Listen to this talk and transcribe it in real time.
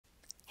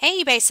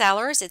Hey eBay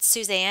sellers, it's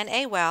Suzanne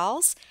A.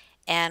 Wells,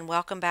 and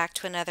welcome back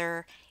to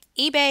another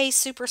eBay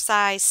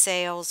SuperSize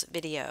Sales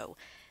video.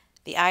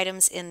 The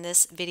items in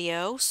this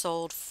video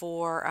sold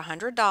for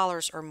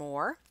 $100 or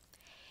more,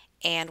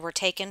 and were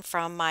taken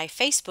from my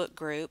Facebook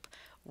group,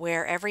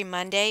 where every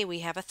Monday we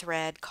have a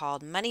thread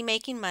called Money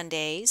Making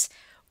Mondays,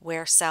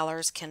 where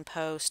sellers can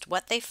post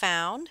what they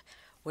found,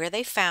 where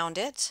they found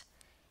it,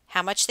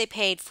 how much they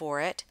paid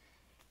for it,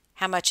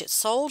 how much it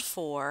sold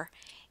for,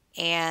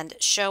 and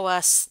show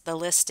us the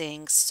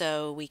listings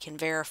so we can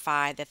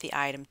verify that the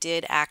item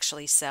did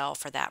actually sell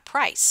for that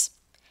price.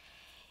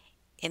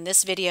 In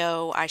this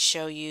video, I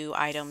show you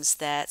items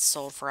that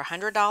sold for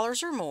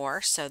 $100 or more,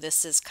 so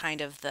this is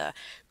kind of the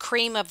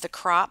cream of the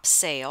crop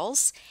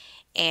sales,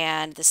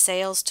 and the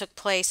sales took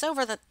place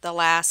over the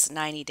last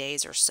 90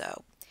 days or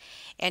so.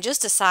 And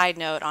just a side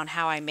note on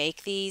how I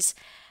make these,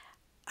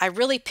 I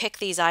really pick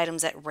these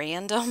items at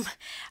random.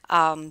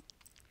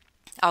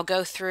 I'll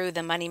go through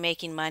the Money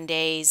Making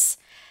Mondays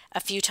a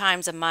few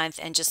times a month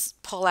and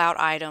just pull out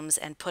items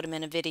and put them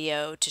in a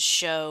video to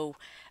show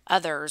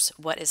others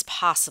what is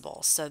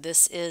possible. So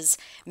this is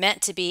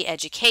meant to be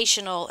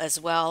educational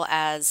as well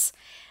as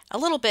a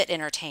little bit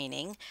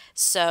entertaining.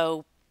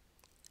 So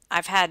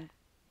I've had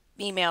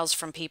emails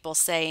from people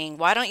saying,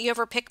 why don't you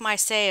ever pick my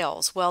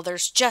sales? Well,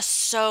 there's just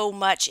so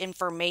much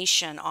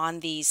information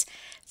on these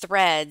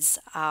threads.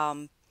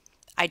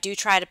 I do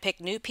try to pick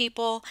new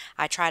people.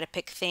 I try to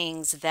pick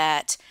things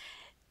that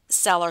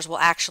sellers will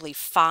actually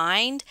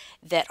find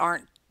that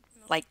aren't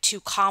like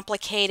too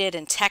complicated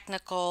and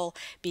technical,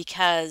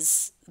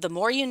 because the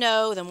more you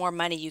know, the more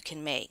money you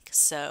can make.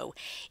 So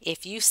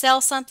if you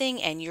sell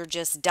something and you're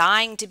just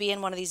dying to be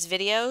in one of these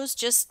videos,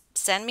 just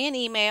send me an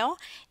email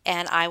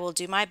and I will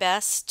do my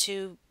best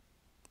to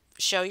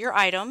show your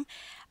item,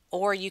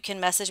 or you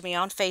can message me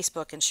on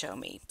Facebook and show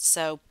me.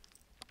 So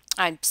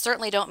I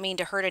certainly don't mean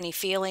to hurt any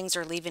feelings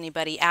or leave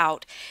anybody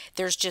out.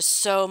 There's just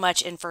so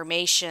much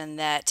information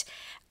that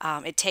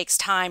it takes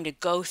time to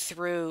go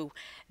through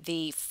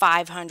the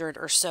 500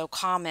 or so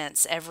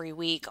comments every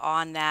week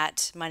on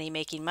that Money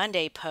Making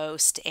Monday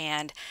post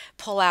and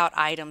pull out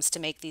items to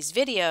make these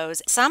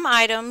videos. Some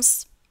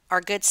items are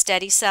good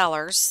steady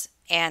sellers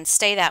and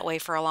stay that way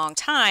for a long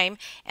time,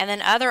 and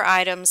then other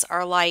items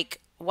are like,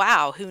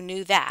 wow, who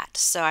knew that?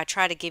 So I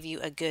try to give you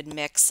a good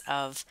mix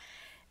of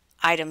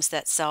items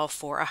that sell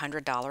for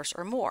 $100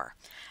 or more.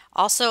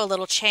 Also, a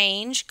little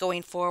change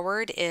going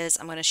forward is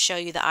I'm going to show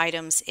you the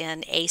items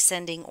in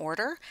ascending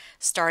order,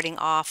 starting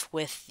off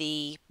with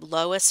the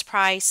lowest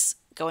price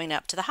going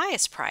up to the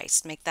highest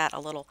price. Make that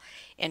a little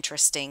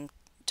interesting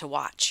to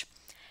watch.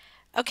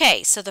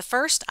 Okay, so the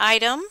first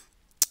item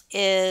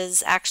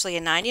is actually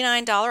a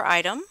 $99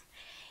 item.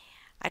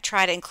 I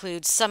try to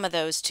include some of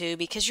those too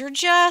because you're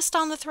just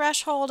on the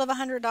threshold of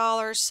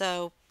 $100,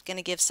 so going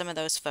to give some of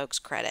those folks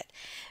credit.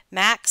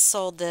 Max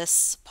sold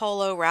this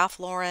Polo Ralph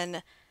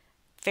Lauren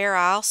Fair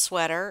Isle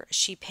sweater.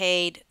 She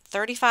paid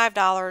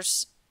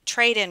 $35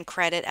 trade-in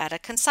credit at a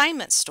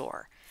consignment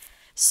store.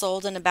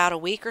 Sold in about a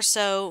week or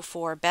so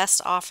for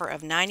best offer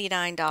of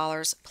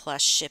 $99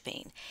 plus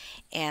shipping.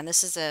 And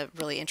this is a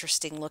really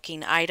interesting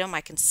looking item. I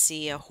can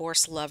see a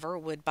horse lover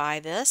would buy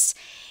this.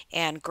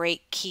 And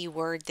great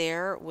keyword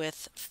there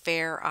with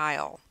Fair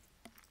Isle.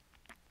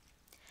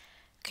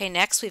 Okay,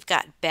 next we've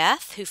got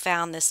Beth, who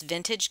found this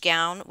vintage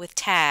gown with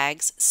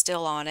tags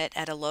still on it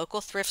at a local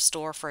thrift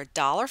store for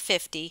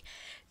 $1.50,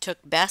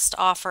 took best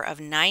offer of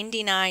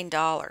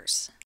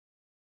 $99.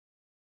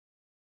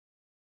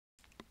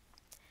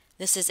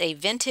 This is a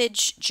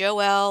vintage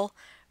Joelle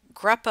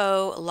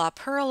Gruppo La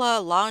Perla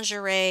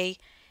lingerie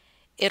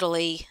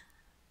Italy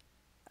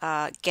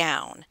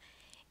gown.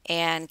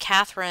 And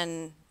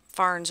Catherine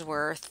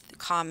Farnsworth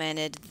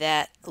commented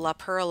that La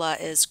Perla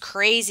is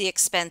crazy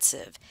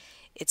expensive.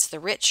 It's the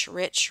rich,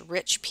 rich,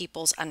 rich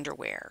people's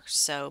underwear.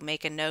 So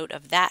make a note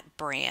of that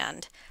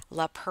brand,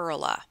 La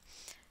Perla.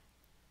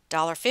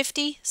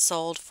 $1.50,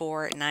 sold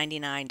for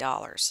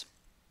 $99.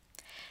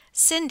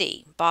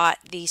 Cindy bought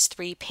these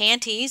 3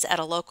 panties at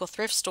a local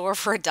thrift store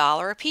for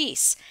 $1 a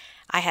piece.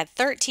 I had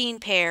 13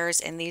 pairs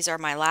and these are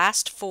my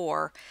last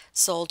 4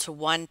 sold to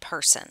one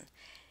person.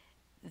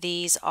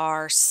 These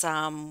are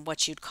some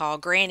what you'd call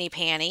granny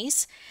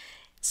panties,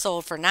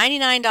 sold for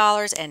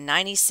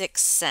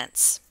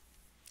 $99.96.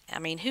 I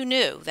mean, who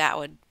knew that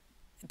would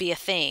be a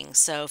thing?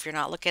 So if you're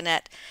not looking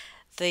at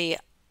the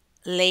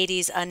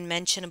ladies'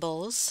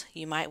 unmentionables,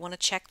 you might want to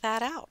check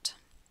that out.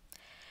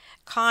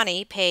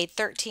 Connie paid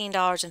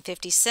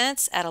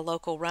 $13.50 at a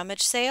local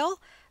rummage sale,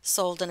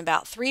 sold in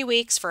about 3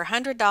 weeks for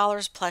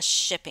 $100 plus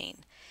shipping.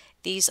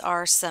 These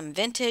are some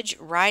vintage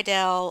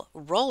Rydell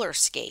roller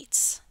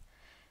skates.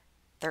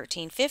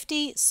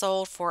 $13.50,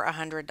 sold for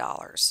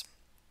 $100.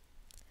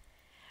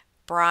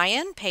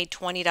 Brian paid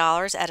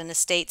 $20 at an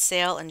estate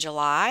sale in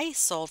July,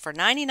 sold for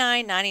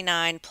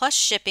 $99.99 plus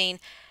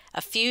shipping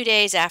a few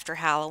days after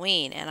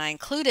Halloween. And I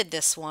included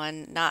this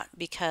one not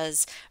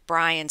because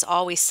Brian's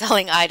always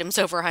selling items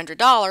over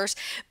 $100,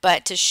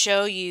 but to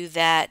show you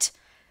that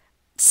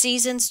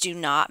Seasons do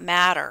not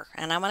matter,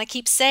 and I'm going to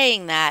keep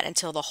saying that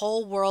until the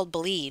whole world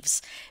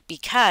believes,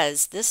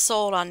 because this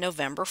sold on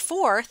November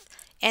 4th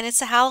and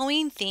it's a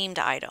Halloween themed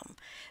item.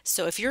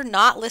 So if you're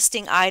not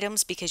listing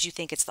items because you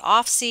think it's the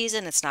off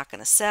season, it's not going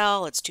to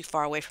sell, it's too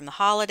far away from the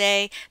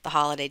holiday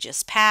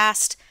just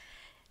passed,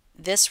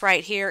 this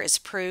right here is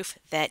proof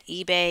that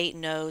eBay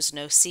knows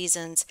no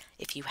seasons.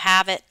 If you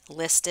have it,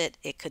 list it,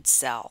 it could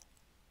sell.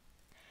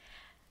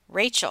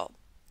 Rachel.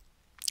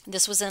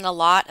 This was in a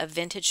lot of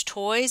vintage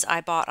toys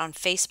I bought on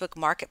Facebook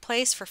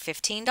Marketplace for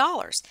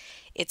 $15.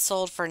 It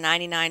sold for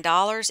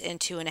 $99 in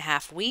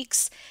 2.5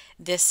 weeks.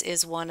 This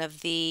is one of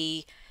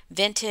the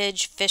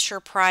vintage Fisher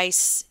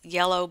Price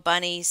Yellow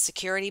Bunny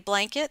security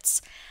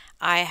blankets.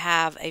 I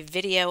have a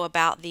video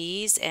about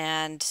these,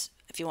 and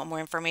if you want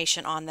more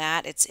information on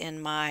that, it's in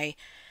my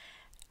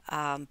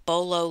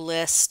BOLO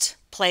list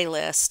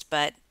playlist,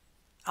 but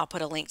I'll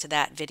put a link to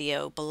that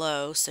video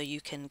below so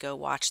you can go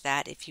watch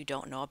that if you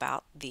don't know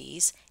about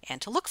these and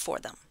to look for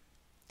them.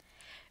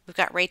 We've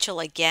got Rachel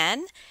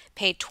again,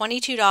 paid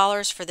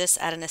 $22 for this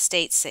at an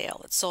estate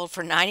sale. It sold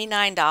for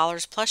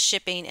 $99 plus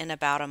shipping in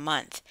about a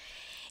month.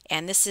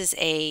 And this is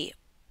a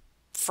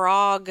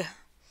frog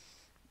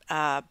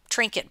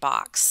trinket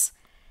box.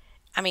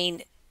 I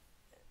mean,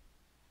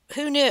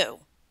 who knew?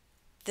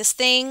 This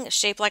thing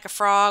shaped like a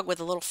frog with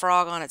a little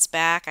frog on its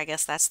back. I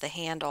guess that's the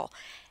handle.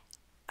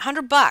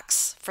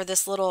 $100 for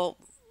this little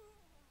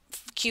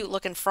cute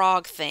looking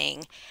frog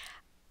thing.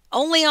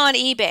 Only on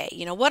eBay.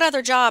 You know, what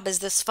other job is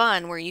this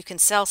fun where you can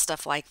sell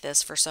stuff like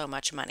this for so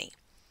much money?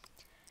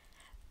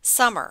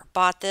 Summer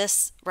bought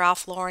this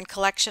Ralph Lauren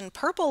collection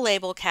purple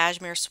label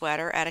cashmere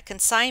sweater at a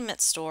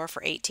consignment store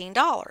for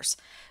 $18.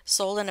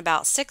 Sold in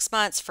about 6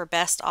 months for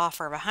best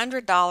offer of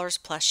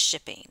 $100 plus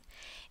shipping.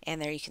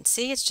 And there you can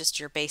see it's just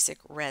your basic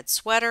red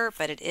sweater,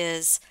 but it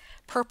is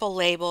purple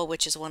label,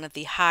 which is one of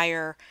the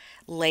higher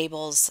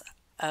labels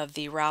of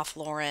the Ralph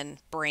Lauren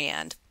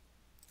brand.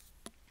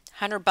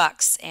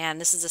 $100, and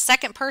this is the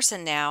second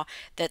person now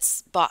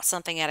that's bought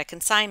something at a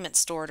consignment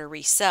store to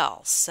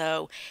resell.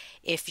 So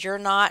if you're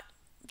not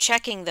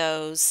checking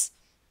those,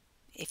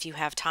 if you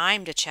have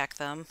time to check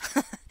them,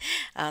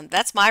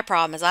 that's my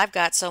problem, is I've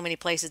got so many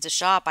places to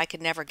shop I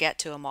could never get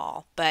to them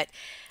all. But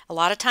a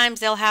lot of times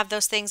they'll have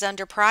those things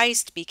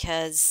underpriced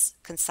because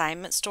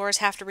consignment stores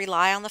have to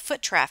rely on the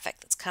foot traffic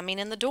that's coming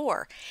in the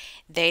door.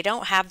 They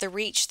don't have the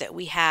reach that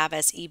we have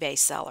as eBay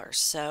sellers.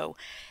 So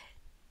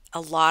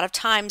a lot of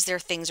times their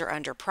things are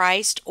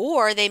underpriced,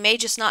 or they may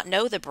just not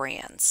know the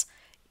brands.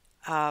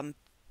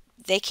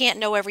 They can't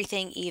know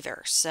everything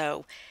either.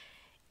 So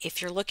if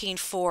you're looking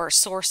for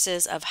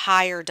sources of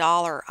higher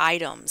dollar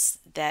items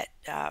that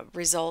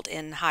result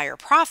in higher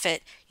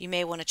profit, you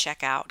may want to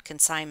check out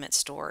consignment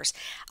stores.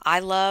 I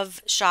love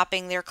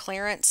shopping their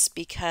clearance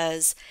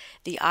because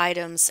the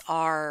items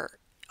are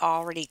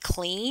already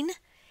clean.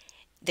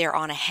 They're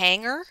on a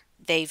hanger.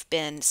 They've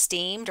been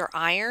steamed or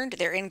ironed.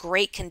 They're in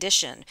great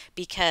condition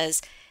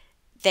because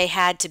they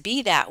had to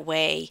be that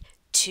way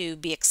to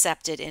be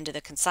accepted into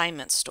the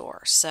consignment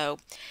store. So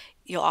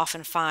you'll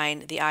often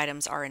find the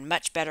items are in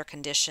much better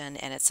condition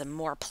and it's a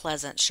more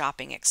pleasant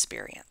shopping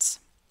experience.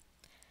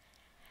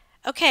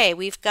 Okay,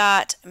 we've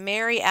got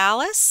Mary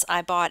Alice.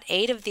 I bought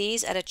 8 of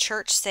these at a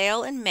church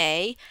sale in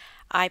May.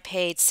 I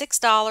paid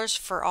 $6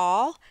 for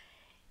all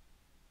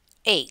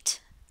 8.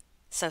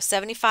 So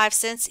 75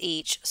 cents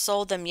each.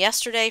 Sold them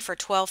yesterday for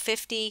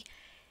 $12.50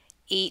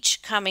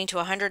 each, coming to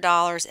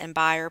 $100, and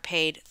buyer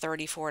paid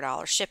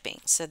 $34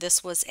 shipping. So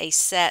this was a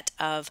set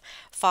of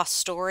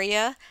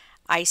Fostoria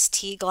iced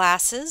tea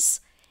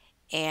glasses,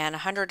 and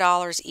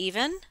 $100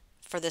 even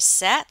for the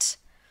set.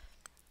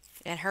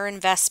 And her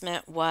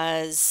investment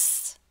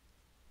was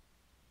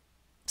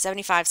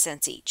 75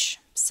 cents each.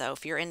 So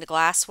if you're into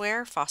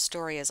glassware,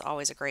 Fostoria is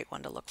always a great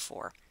one to look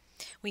for.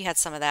 We had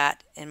some of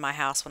that in my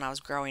house when I was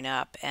growing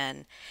up,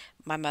 and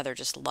my mother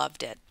just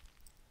loved it.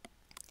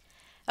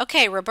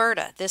 Okay,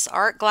 Roberta, this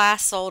art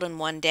glass sold in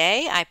one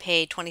day. I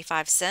paid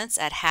 25 cents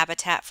at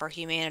Habitat for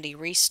Humanity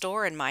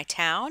Restore in my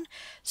town.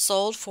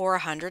 Sold for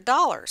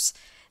 $100.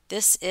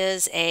 This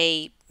is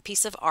a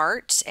piece of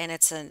art, and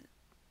it's an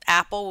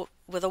apple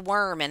with a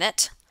worm in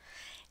it,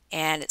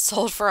 and it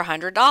sold for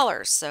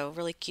 $100. So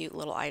really cute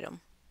little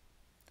item.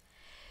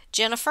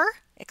 Jennifer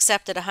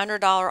accepted a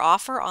 $100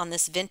 offer on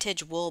this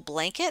vintage wool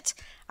blanket.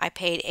 I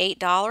paid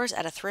 $8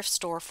 at a thrift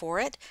store for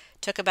it.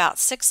 Took about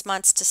 6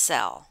 months to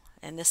sell.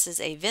 And this is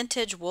a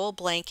vintage wool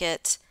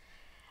blanket,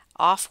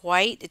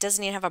 off-white. It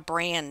doesn't even have a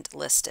brand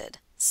listed.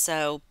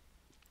 So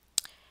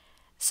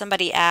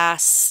somebody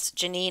asked,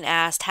 Janine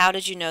asked, how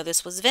did you know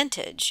this was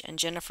vintage? And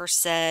Jennifer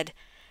said,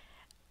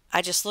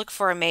 I just look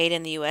for a made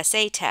in the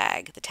USA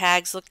tag. The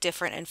tags look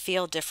different and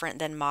feel different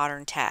than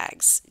modern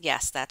tags.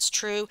 Yes, that's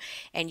true.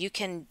 And you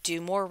can do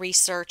more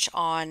research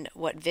on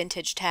what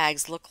vintage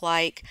tags look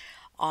like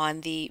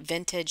on the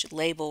Vintage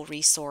Label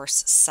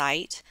Resource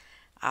site.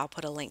 I'll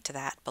put a link to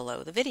that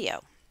below the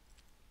video.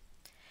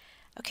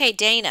 Okay,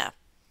 Dana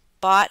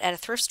bought at a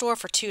thrift store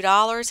for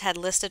 $2, had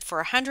listed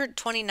for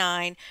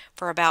 $129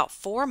 for about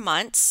 4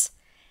 months,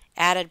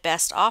 Added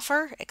best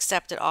offer,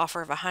 accepted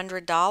offer of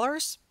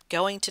 $100,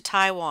 going to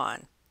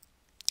Taiwan.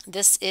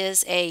 This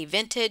is a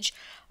vintage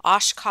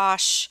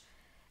Oshkosh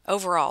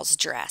overalls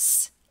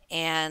dress.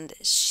 And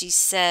she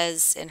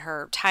says in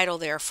her title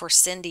there, for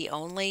Cindy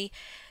only.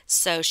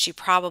 So she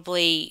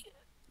probably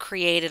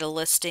created a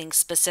listing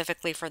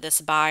specifically for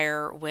this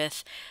buyer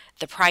with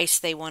the price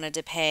they wanted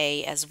to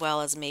pay, as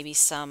well as maybe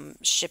some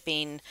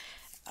shipping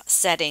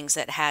settings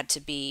that had to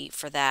be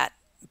for that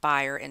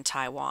buyer in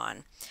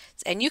Taiwan.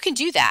 And you can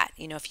do that.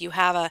 You know, if you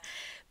have a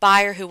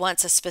buyer who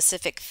wants a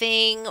specific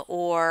thing,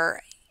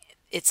 or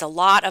it's a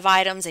lot of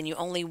items and you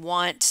only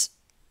want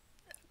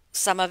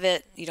some of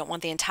it, you don't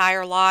want the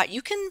entire lot,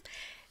 you can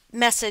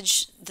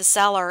message the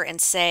seller and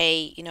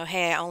say, you know,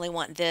 hey, I only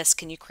want this.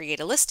 Can you create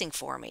a listing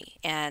for me?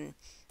 And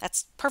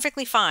that's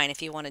perfectly fine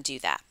if you want to do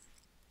that.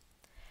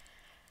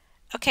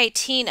 Okay,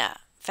 Tina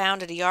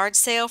found at a yard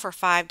sale for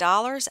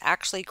 $5,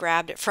 actually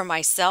grabbed it for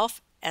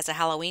myself as a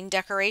Halloween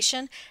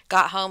decoration,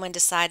 got home and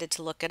decided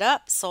to look it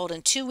up, sold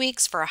in 2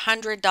 weeks for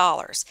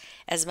 $100.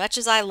 As much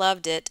as I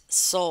loved it,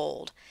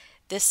 sold.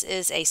 This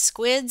is a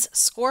Squid's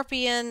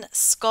Scorpion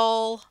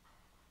Skull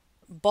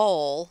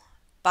Bowl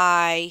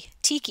by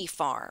Tiki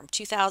Farm,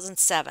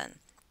 2007.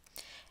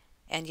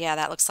 And yeah,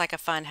 that looks like a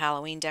fun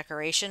Halloween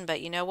decoration,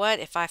 but you know what?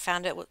 If I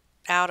found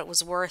out it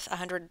was worth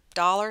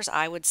 $100,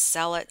 I would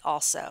sell it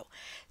also.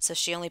 So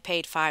she only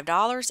paid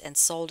 $5 and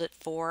sold it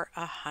for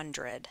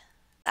 $100.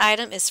 The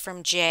item is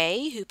from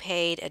Jay, who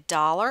paid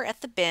 $1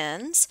 at the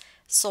bins,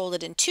 sold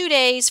it in 2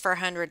 days for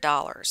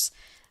 $100.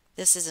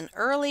 This is an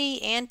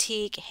early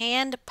antique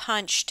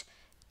hand-punched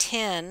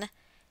tin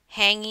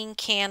hanging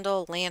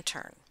candle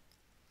lantern.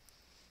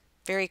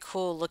 Very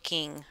cool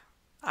looking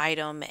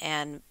item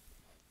and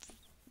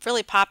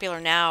really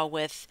popular now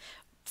with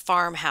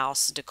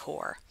farmhouse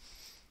decor.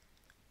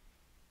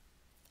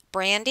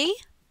 Brandy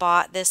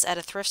bought this at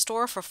a thrift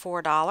store for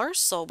 $4,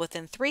 sold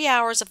within 3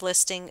 hours of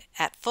listing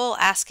at full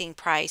asking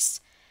price.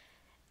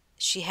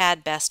 She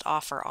had best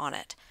offer on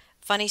it.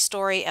 Funny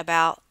story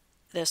about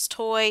this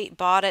toy,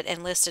 bought it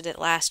and listed it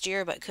last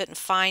year but couldn't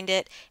find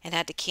it and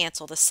had to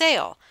cancel the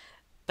sale,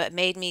 but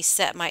made me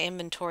set my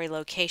inventory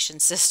location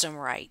system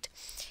right.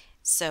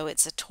 So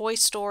it's a Toy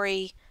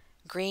Story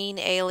green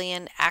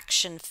alien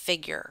action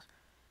figure.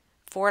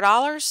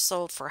 $4,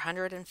 sold for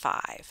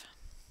 $105.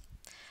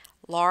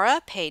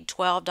 Laura paid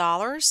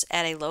 $12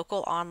 at a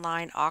local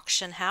online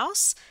auction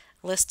house,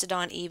 listed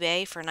on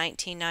eBay for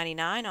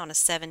 $19.99 on a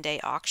 7-day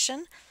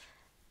auction.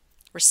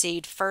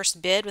 Received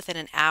first bid within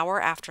an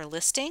hour after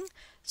listing,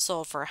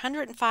 sold for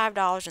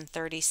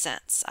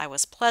 $105.30. I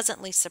was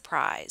pleasantly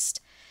surprised.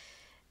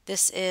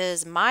 This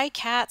is My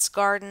Cat's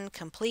Garden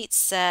complete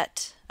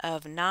set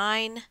of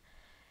 9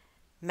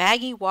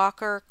 Maggie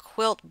Walker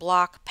quilt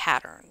block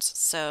patterns.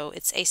 So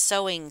it's a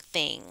sewing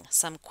thing,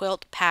 some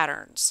quilt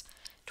patterns.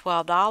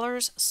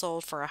 $12,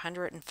 sold for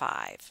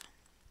 $105.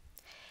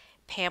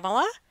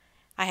 Pamela,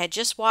 I had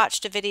just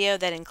watched a video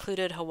that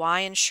included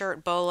Hawaiian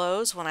shirt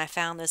bolos when I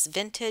found this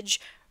vintage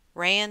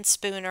Rand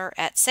Spooner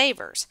at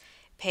Savers.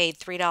 Paid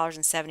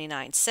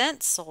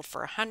 $3.79, sold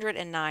for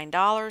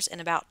 $109 in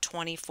about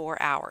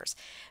 24 hours.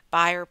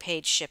 Buyer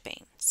paid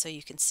shipping. So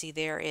you can see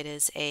there it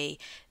is a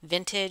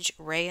vintage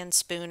Rand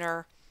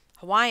Spooner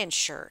Hawaiian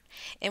shirt.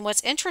 And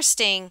what's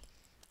interesting,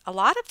 a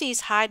lot of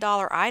these high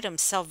dollar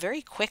items sell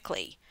very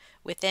quickly,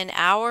 within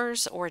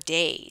hours or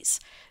days.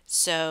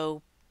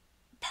 So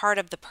part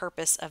of the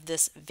purpose of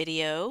this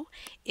video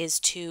is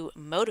to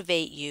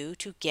motivate you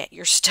to get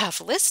your stuff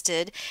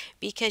listed,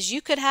 because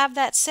you could have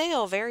that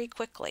sale very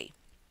quickly.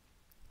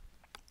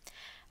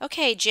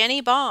 Okay,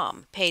 Jenny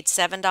Baum paid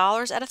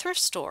 $7 at a thrift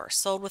store,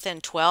 sold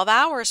within 12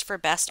 hours for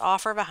best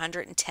offer of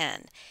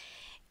 $110.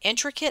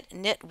 Intricate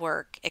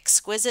knitwork,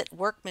 exquisite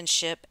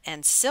workmanship,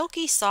 and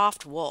silky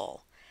soft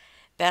wool.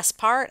 Best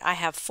part, I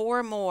have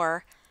 4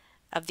 more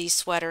of these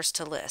sweaters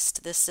to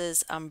list. This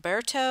is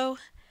Umberto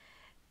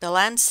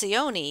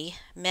Bilancioni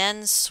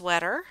men's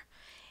sweater,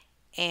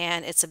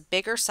 and it's a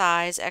bigger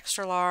size,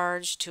 extra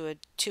large to a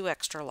 2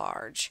 extra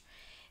large.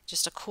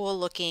 Just a cool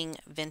looking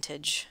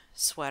vintage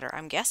sweater.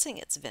 I'm guessing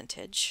it's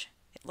vintage.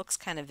 It looks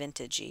kind of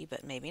vintagey,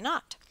 but maybe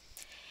not.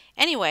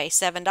 Anyway,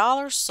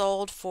 $7,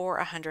 sold for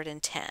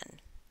 $110.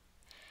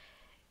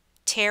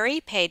 Terry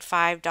paid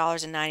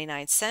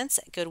 $5.99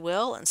 at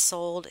Goodwill and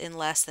sold in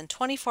less than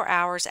 24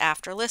 hours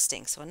after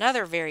listing. So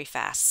another very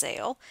fast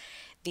sale.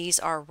 These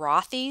are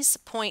Rothy's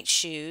point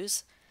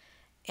shoes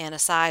and a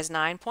size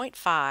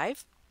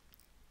 9.5.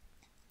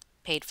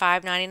 Paid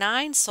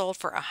 $5.99, sold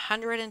for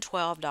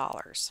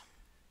 $112.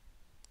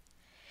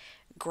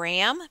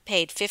 Graham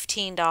paid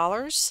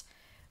 $15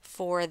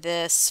 for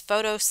this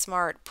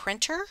PhotoSmart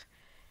printer.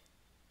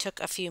 Took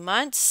a few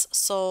months,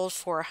 sold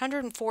for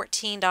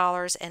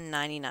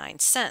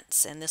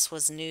 $114.99, and this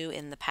was new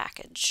in the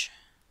package.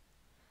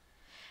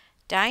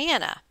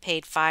 Diana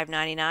paid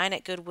 $5.99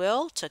 at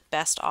Goodwill, took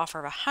best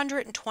offer of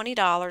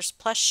 $120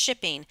 plus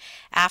shipping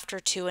after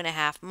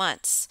 2.5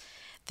 months.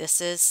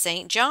 This is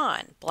St.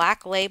 John,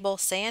 Black Label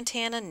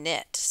Santana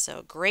Knit,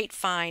 so great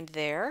find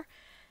there.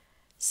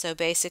 So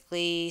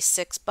basically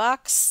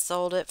 $6,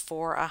 sold it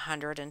for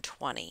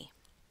 120.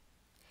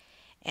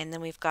 And then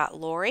we've got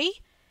Lori,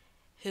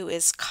 who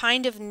is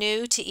kind of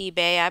new to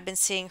eBay. I've been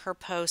seeing her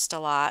post a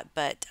lot,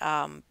 but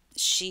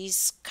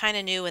she's kind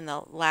of new in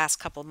the last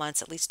couple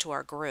months, at least to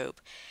our group.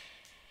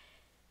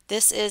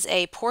 This is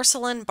a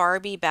porcelain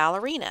Barbie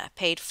ballerina,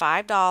 paid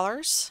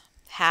 $5,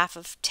 half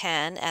of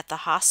 10 at the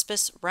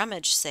hospice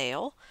rummage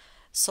sale,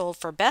 sold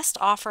for best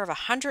offer of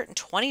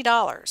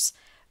 $120.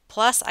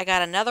 Plus, I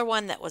got another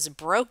one that was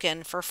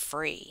broken for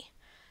free.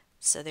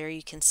 So there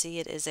you can see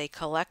it is a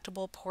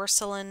collectible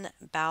porcelain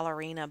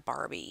ballerina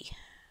Barbie.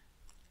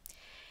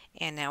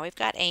 And now we've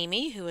got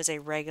Amy, who is a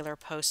regular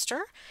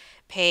poster,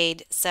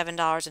 paid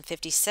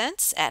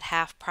 $7.50 at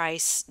half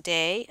price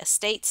day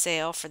estate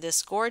sale for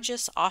this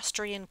gorgeous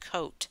Austrian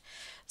coat.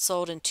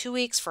 Sold in 2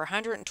 weeks for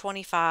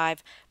 $125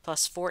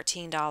 plus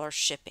 $14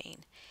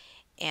 shipping.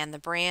 And the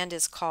brand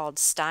is called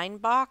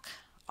Steinbach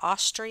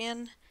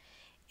Austrian.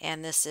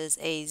 And this is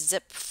a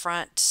zip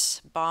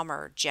front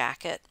bomber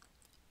jacket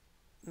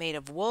made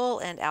of wool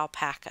and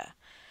alpaca.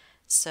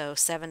 So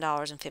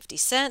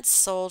 $7.50,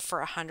 sold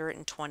for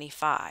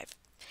 $125.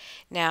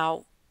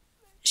 Now,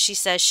 she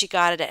says she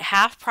got it at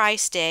half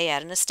price day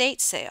at an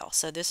estate sale.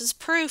 So this is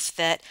proof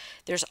that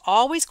there's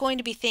always going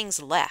to be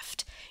things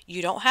left.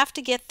 You don't have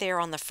to get there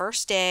on the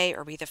first day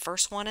or be the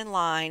first one in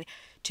line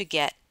to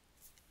get,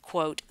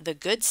 quote, the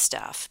good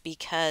stuff,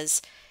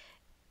 because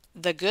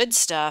the good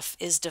stuff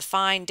is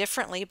defined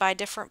differently by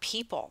different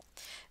people.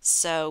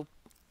 So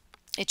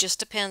it just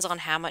depends on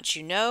how much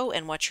you know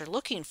and what you're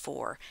looking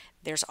for.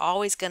 There's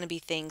always going to be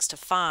things to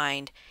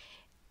find,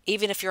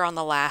 even if you're on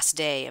the last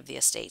day of the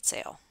estate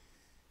sale.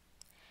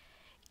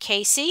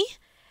 Casey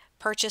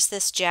purchased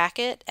this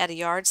jacket at a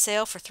yard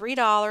sale for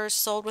 $3,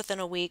 sold within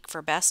a week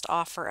for best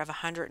offer of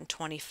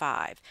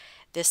 $125.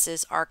 This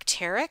is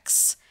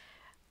Arc'teryx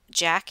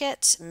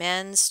jacket,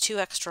 men's 2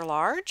 extra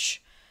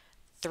large,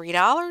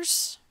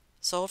 $3,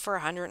 sold for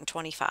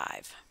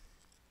 $125.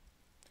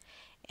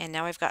 And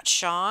now we've got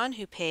Sean,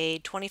 who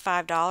paid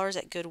 $25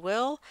 at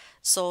Goodwill,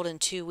 sold in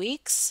 2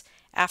 weeks.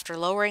 After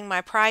lowering my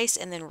price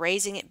and then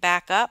raising it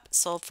back up,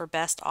 sold for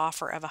best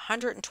offer of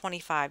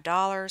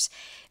 $125.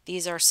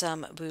 These are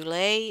some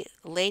Boulay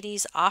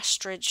Ladies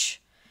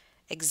Ostrich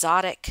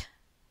exotic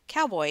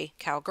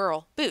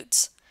cowgirl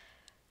boots.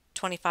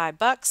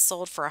 $25,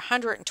 sold for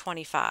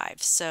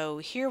 $125. So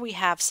here we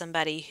have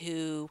somebody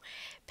who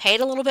paid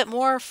a little bit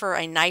more for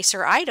a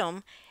nicer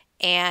item,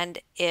 and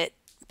it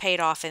paid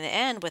off in the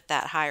end with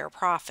that higher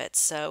profit.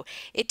 So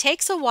it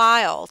takes a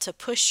while to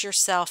push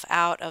yourself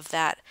out of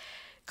that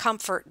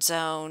comfort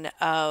zone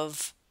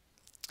of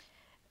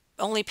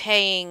only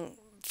paying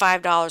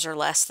 $5 or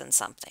less than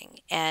something,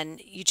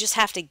 and you just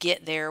have to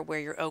get there where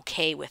you're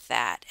okay with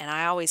that. And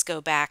I always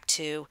go back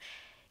to,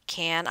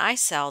 can I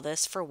sell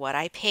this for what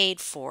I paid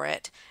for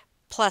it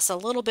plus a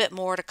little bit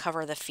more to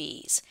cover the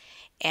fees?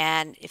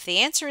 And if the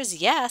answer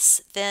is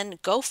yes, then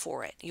go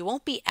for it. You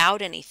won't be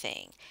out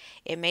anything.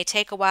 It may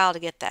take a while to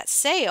get that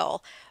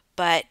sale,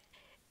 but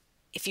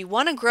if you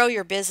want to grow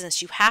your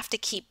business, you have to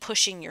keep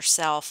pushing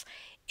yourself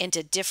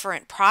into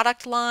different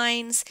product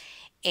lines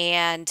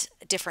and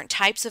different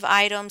types of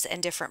items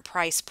and different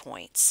price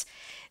points.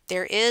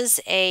 There is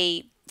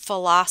a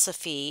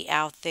philosophy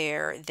out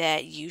there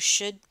that you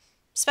should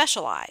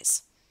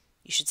specialize.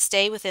 You should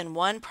stay within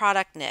one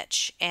product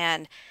niche.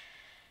 And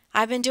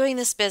I've been doing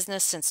this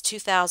business since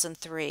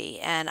 2003,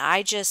 and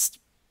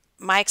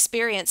my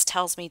experience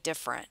tells me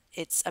different.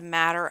 It's a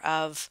matter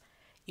of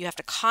you have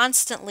to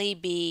constantly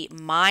be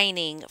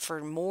mining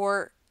for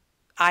more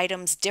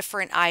items,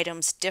 different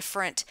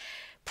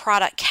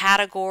product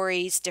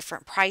categories,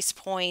 different price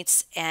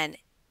points, and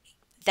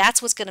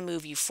that's what's going to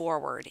move you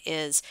forward,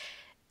 is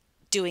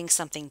doing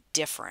something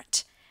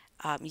different.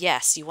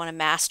 Yes, you want to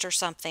master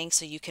something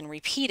so you can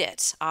repeat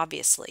it,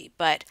 obviously,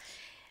 but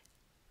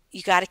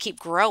you got to keep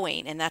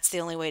growing, and that's the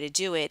only way to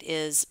do it,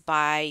 is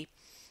by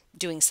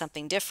doing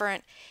something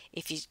different.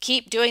 If you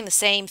keep doing the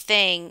same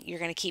thing, you're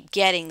going to keep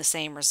getting the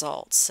same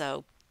results.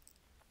 So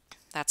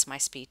that's my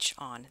speech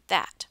on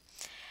that.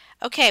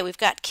 Okay, we've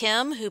got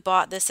Kim, who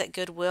bought this at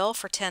Goodwill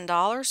for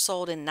 $10,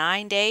 sold in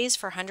 9 days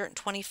for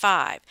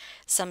 $125.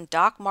 Some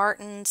Doc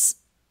Martens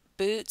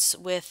boots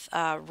with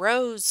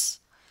rose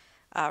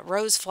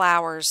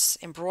flowers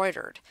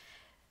embroidered.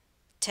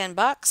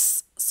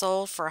 $10,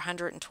 sold for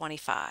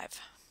 $125.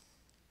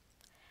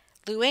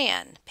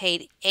 Luann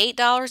paid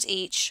 $8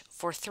 each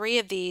for 3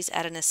 of these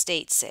at an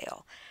estate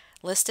sale.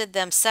 Listed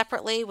them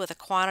separately with a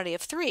quantity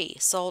of 3.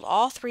 Sold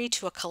all 3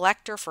 to a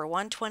collector for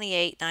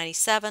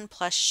 $128.97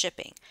 plus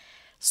shipping.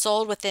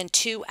 Sold within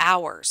 2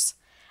 hours.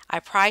 I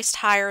priced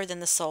higher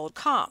than the sold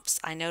comps.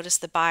 I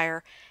noticed the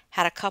buyer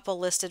had a couple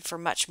listed for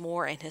much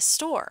more in his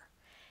store.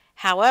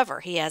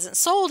 However, he hasn't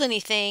sold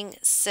anything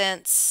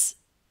since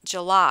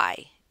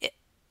July,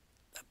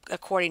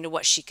 according to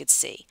what she could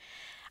see.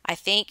 I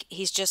think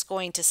he's just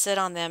going to sit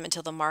on them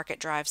until the market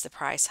drives the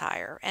price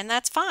higher, and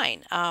that's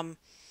fine.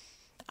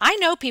 I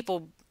know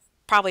people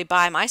probably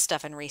buy my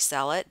stuff and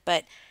resell it,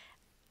 but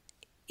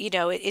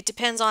it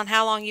depends on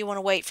how long you want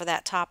to wait for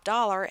that top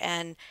dollar.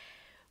 And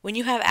when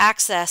you have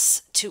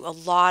access to a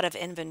lot of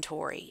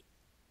inventory,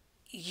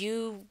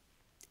 you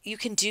you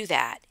can do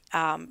that.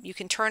 You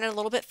can turn it a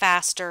little bit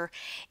faster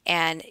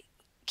and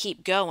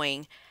keep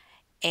going.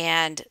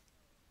 And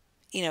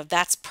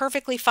that's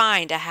perfectly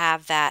fine to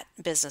have that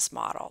business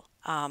model.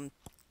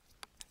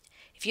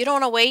 If you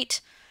don't want to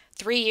wait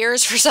 3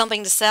 years for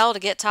something to sell to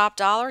get top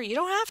dollar, you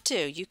don't have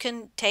to. You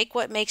can take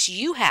what makes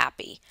you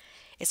happy.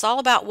 It's all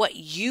about what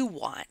you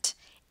want,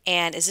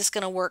 and is this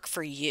going to work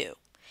for you?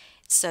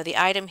 So the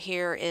item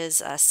here is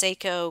a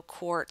Seiko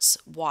quartz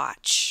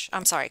watch.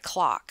 I'm sorry,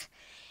 clock.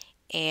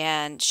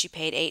 And she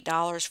paid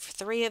 $8 for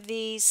 3 of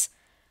these.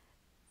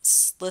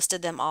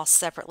 Listed them all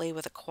separately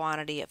with a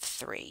quantity of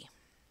 3.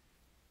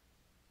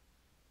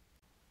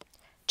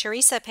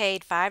 Teresa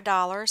paid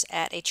 $5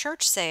 at a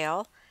church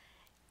sale.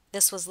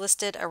 This was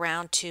listed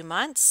around 2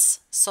 months,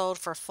 sold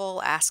for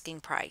full asking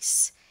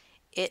price.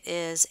 It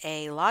is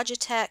a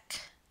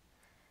Logitech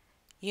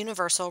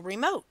Universal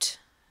Remote.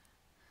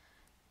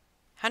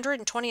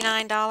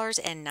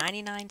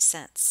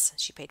 $129.99.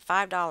 She paid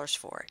 $5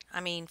 for it.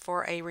 I mean,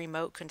 for a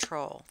remote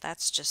control.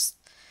 That's just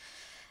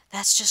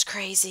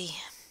crazy.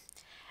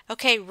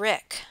 Okay,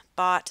 Rick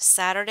bought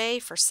Saturday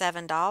for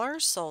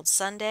 $7, sold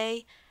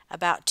Sunday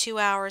about 2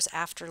 hours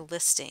after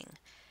listing.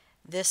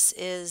 This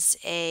is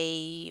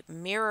a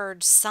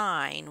mirrored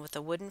sign with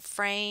a wooden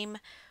frame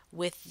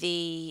with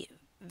the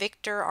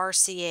Victor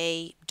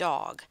RCA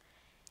dog,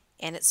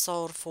 and it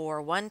sold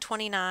for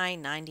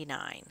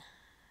 $129.99.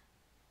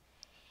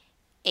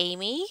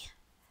 Amy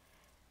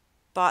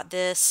bought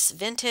this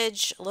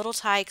vintage Little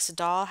Tykes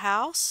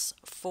dollhouse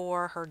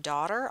for her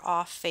daughter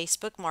off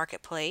Facebook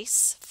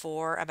Marketplace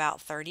for about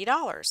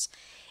 $30.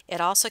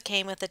 It also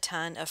came with a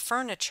ton of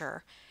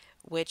furniture,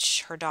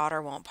 which her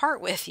daughter won't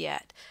part with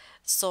yet.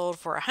 Sold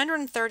for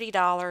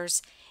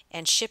 $130,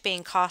 and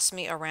shipping cost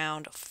me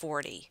around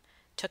 $40.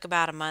 Took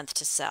about a month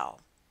to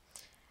sell.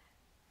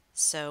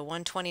 So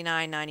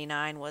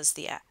 $129.99 was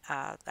the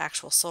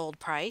actual sold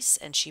price,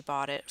 and she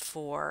bought it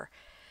for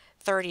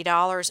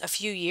 $30 a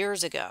few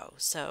years ago.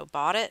 So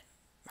bought it,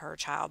 her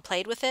child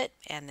played with it,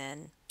 and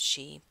then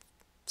she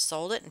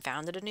sold it and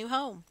found it a new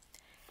home.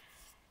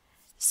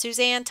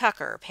 Suzanne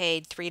Tucker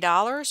paid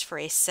 $3 for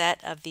a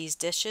set of these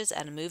dishes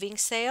at a moving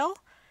sale.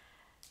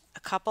 A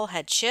couple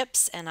had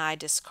chips and I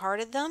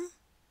discarded them,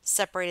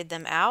 separated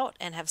them out,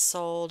 and have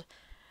sold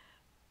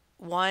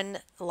one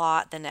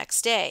lot the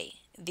next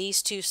day.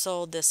 These 2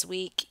 sold this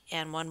week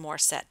and one more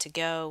set to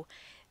go.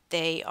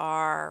 They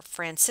are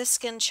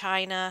Franciscan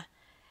China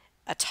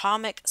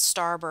atomic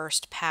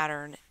starburst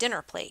pattern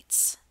dinner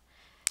plates.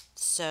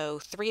 So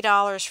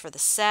 $3 for the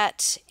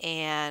set,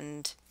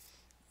 and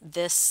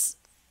this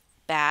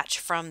batch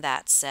from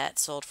that set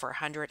sold for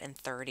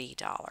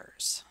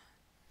 $130.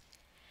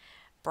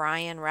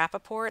 Brian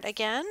Rappaport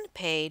again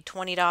paid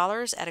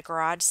 $20 at a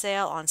garage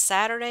sale on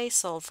Saturday,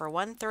 sold for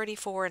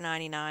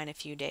 $134.99 a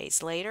few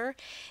days later.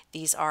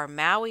 These are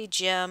Maui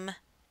Jim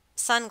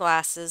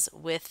sunglasses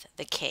with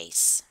the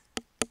case.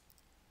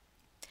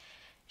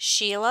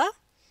 Sheila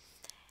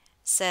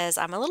says,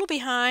 I'm a little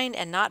behind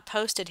and not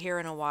posted here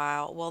in a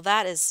while. Well,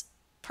 that is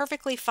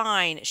perfectly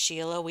fine,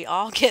 Sheila. We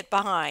all get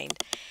behind.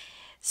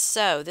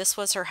 So this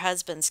was her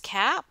husband's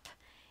cap.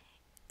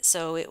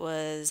 So it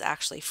was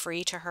actually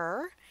free to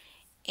her,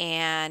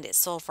 and it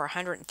sold for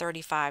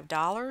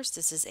 $135.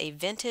 This is a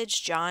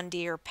vintage John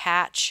Deere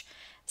patch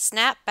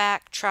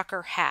snapback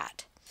trucker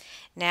hat.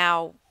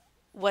 Now,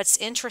 what's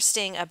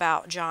interesting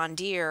about John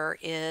Deere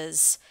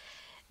is,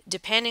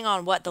 depending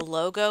on what the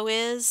logo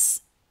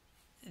is,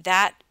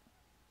 that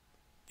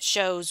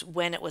shows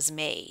when it was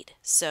made.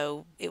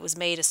 So it was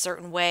made a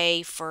certain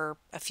way for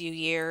a few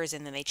years,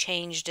 and then they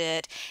changed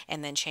it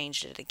and then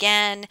changed it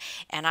again.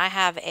 And I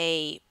have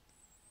a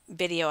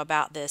video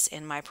about this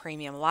in my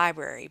premium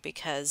library,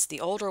 because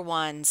the older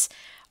ones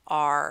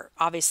are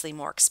obviously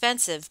more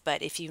expensive,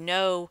 but if you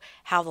know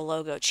how the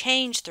logo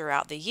changed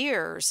throughout the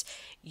years,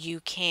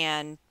 you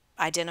can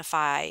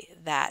identify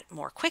that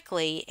more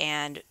quickly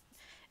and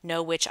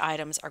know which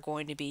items are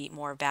going to be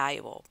more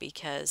valuable.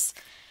 Because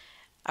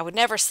I would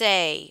never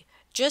say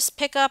just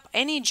pick up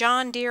any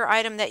John Deere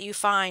item that you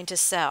find to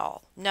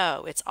sell.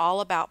 No, it's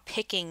all about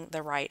picking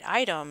the right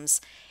items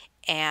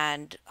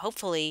and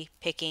hopefully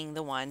picking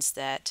the ones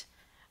that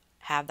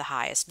have the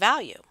highest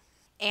value.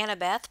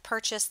 Annabeth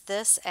purchased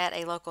this at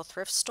a local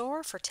thrift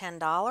store for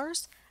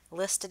 $10,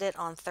 listed it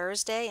on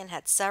Thursday, and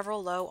had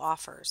several low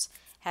offers.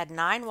 Had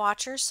 9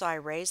 watchers, so I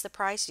raised the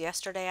price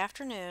yesterday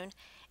afternoon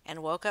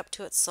and woke up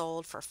to it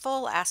sold for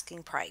full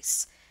asking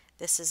price.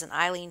 This is an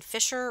Eileen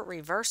Fisher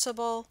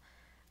reversible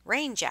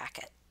rain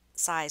jacket,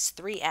 size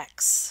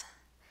 3X.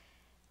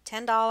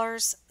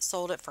 $10,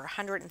 sold it for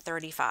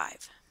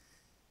 $135.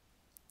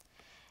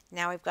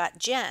 Now we've got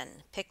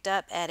Jen, picked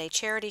up at a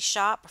charity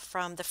shop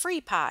from the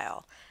free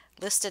pile,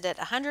 listed at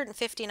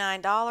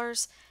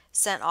 $159,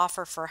 sent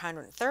offer for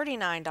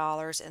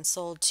 $139, and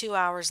sold 2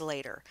 hours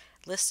later,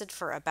 listed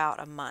for about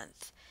a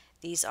month.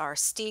 These are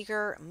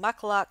Steger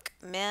Muckluck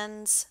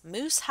men's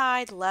moose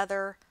hide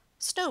leather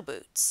snow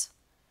boots.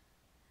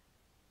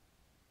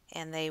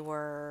 And they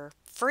were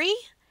free,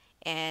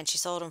 and she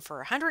sold them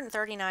for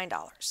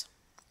 $139.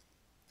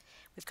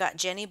 We've got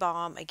Jenny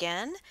Baum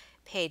again,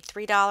 paid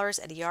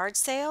 $3 at a yard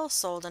sale,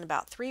 sold in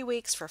about 3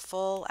 weeks for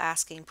full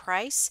asking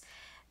price.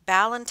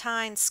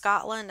 Ballantine,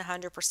 Scotland,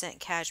 100%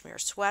 cashmere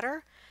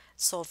sweater,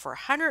 sold for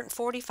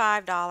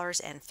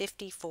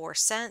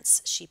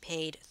 $145.54. She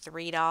paid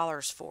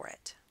 $3 for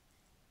it.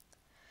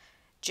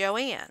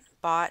 Joanne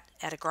bought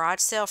at a garage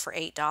sale for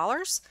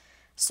 $8,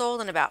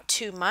 sold in about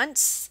 2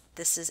 months.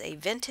 This is a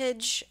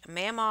vintage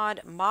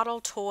Mammoth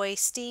model toy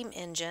steam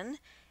engine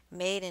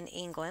made in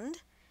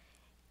England.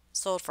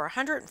 Sold for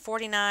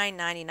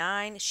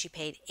 $149.99. She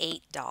paid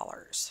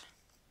 $8.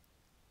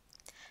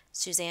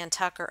 Suzanne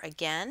Tucker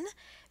again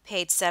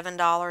paid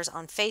 $7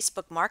 on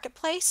Facebook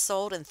Marketplace,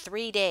 sold in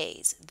 3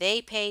 days.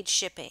 They paid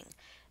shipping.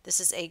 This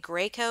is a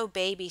Graco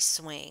baby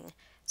swing,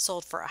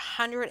 sold for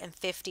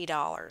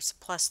 $150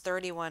 plus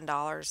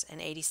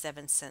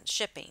 $31.87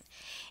 shipping.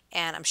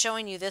 And I'm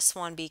showing you this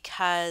one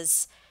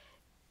because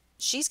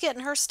she's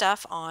getting her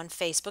stuff on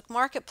Facebook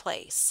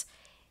Marketplace.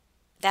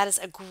 That is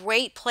a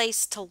great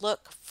place to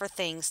look for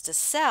things to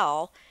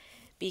sell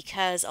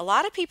because a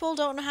lot of people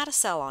don't know how to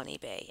sell on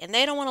eBay and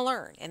they don't want to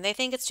learn and they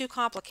think it's too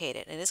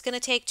complicated and it's going to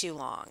take too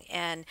long.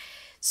 And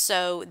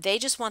so they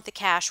just want the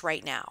cash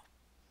right now.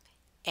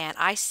 And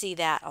I see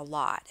that a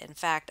lot. In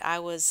fact, I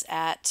was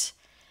at,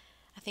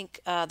 I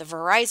think, the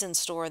Verizon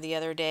store the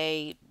other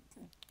day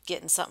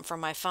getting something from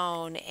my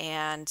phone,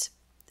 and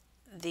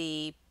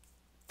the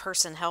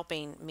person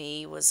helping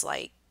me was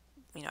like,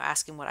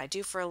 asking what I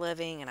do for a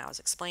living, and I was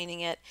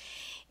explaining it.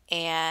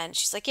 And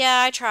she's like,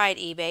 yeah, I tried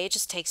eBay. It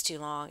just takes too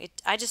long.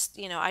 I just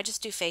do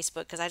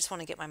Facebook because I just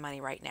want to get my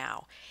money right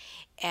now.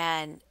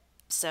 And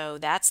so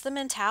that's the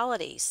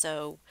mentality.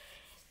 So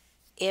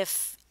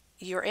if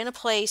you're in a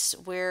place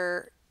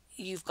where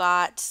you've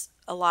got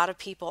a lot of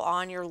people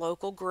on your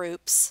local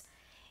groups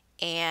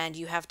and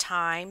you have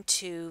time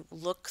to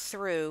look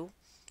through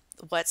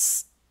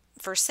what's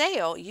for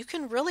sale, you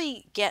can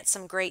really get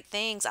some great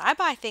things. I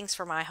buy things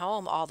for my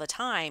home all the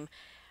time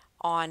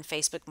on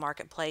Facebook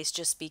Marketplace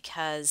just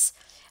because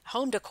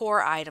home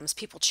decor items,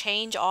 people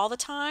change all the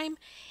time,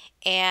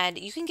 and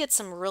you can get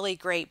some really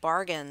great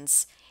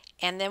bargains.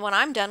 And then when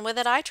I'm done with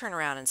it, I turn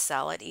around and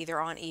sell it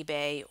either on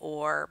eBay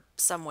or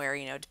somewhere,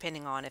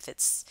 depending on if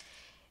it's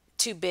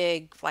too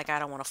big, like I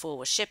don't want to fool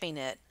with shipping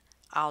it,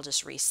 I'll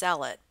just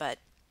resell it. But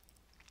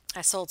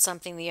I sold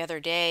something the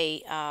other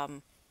day,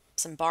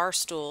 some bar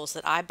stools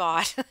that I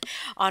bought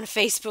on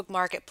Facebook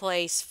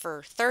Marketplace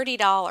for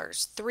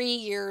 $30 3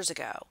 years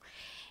ago.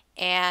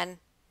 And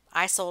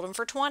I sold them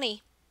for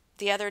 $20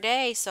 the other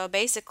day. So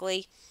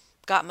basically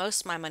got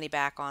most of my money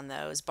back on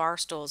those. Bar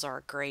stools are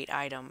a great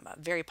item, a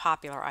very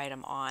popular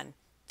item on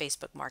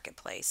Facebook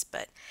Marketplace.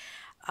 But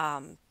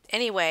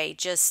anyway,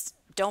 just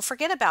don't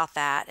forget about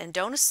that, and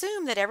don't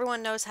assume that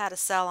everyone knows how to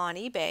sell on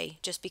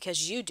eBay just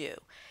because you do,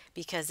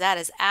 because that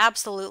is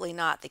absolutely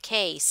not the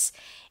case.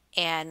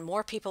 And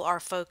more people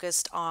are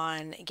focused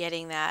on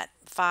getting that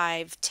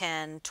 5,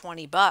 10,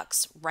 20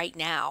 bucks right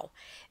now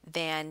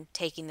than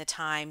taking the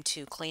time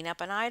to clean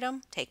up an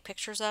item, take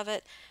pictures of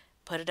it,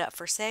 put it up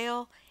for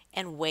sale,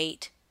 and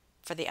wait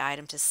for the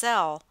item to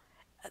sell.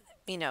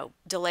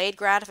 Delayed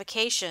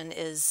gratification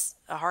is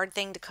a hard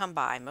thing to come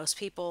by. Most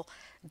people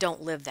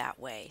don't live that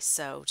way,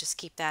 so just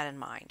keep that in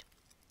mind.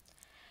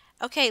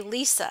 Okay,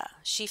 Lisa,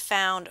 she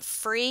found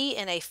free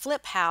in a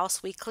flip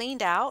house we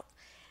cleaned out,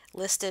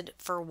 listed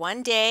for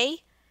 1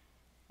 day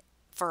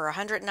for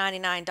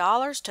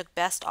 $199, took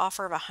best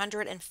offer of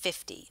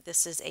 $150.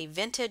 This is a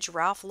vintage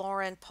Ralph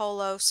Lauren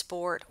Polo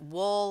Sport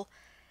wool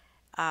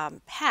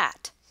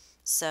hat.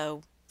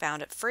 So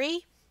found it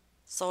free,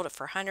 sold it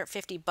for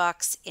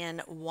 $150 in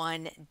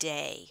 1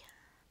 day.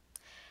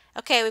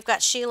 Okay, we've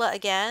got Sheila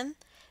again.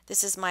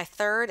 This is my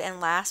third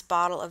and last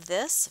bottle of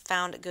this,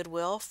 found at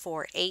Goodwill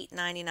for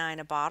 $8.99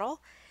 a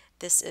bottle.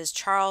 This is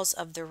Charles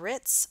of the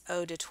Ritz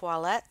Eau de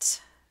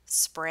Toilette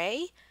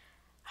spray,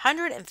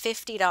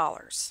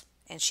 $150,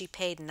 and she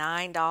paid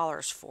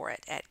 $9 for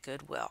it at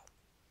Goodwill.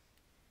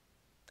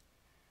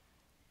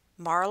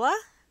 Marla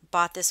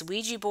bought this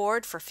Ouija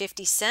board for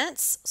 50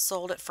 cents,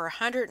 sold it for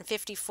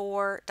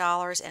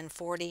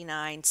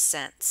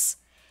 $154.49.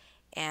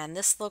 And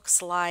this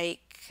looks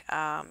like,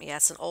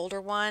 it's an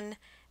older one,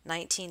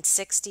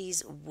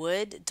 1960s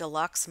wood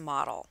deluxe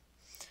model.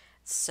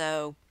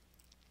 So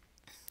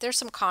there's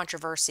some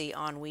controversy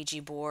on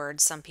Ouija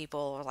boards. Some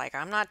people are like,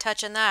 I'm not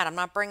touching that. I'm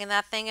not bringing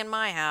that thing in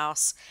my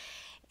house.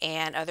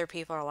 And other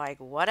people are like,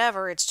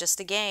 whatever, it's just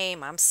a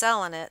game. I'm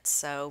selling it.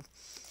 So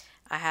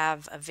I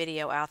have a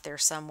video out there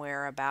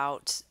somewhere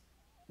about,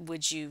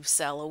 would you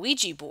sell a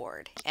Ouija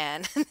board?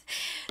 And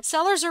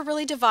sellers are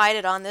really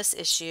divided on this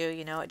issue.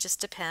 It just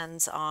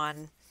depends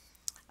on,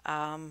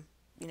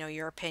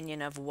 your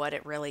opinion of what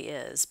it really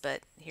is.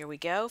 But here we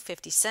go,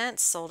 50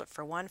 cents, sold it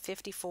for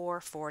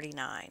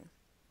 $154.49.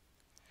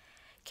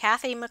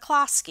 Kathy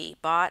McCloskey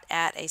bought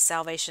at a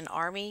Salvation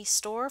Army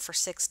store for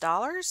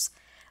 $6,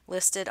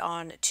 listed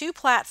on 2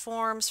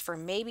 platforms for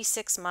maybe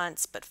 6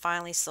 months, but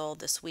finally sold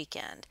this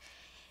weekend.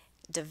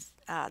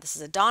 This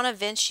is a Donna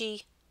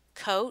Vinci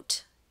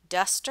coat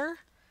duster.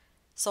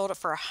 Sold it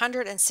for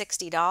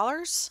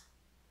 $160,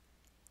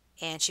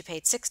 and she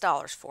paid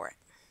 $6 for it.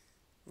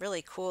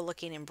 Really cool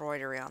looking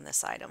embroidery on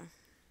this item.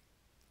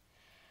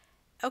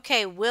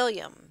 Okay,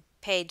 William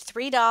paid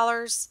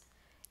 $3,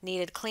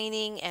 needed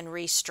cleaning and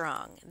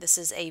restrung. This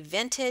is a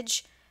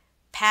vintage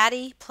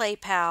Patty Play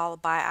Pal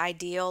by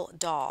Ideal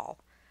doll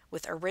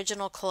with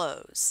original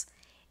clothes.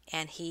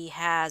 And he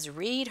has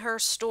Read Her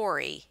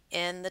Story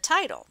in the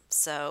title.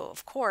 So,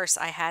 of course,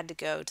 I had to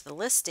go to the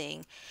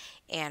listing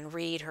and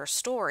read her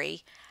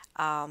story.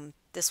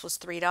 This was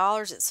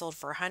 $3. It sold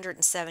for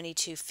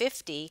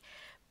 $172.50.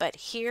 But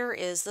here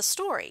is the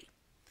story.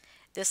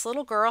 This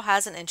little girl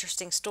has an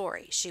interesting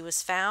story. She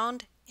was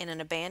found in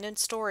an abandoned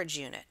storage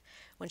unit.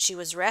 When she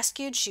was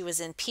rescued, she was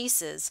in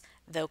pieces,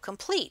 though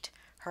complete.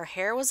 Her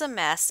hair was a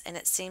mess, and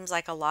it seems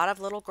like a lot of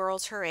little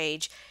girls her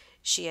age,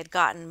 she had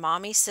gotten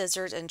mommy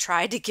scissors and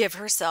tried to give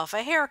herself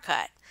a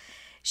haircut.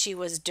 She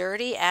was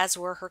dirty, as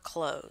were her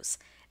clothes.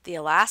 The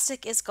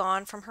elastic is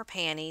gone from her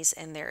panties,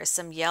 and there is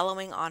some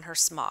yellowing on her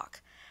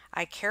smock.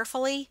 I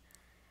carefully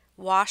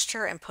washed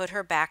her and put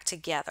her back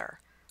together.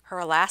 Her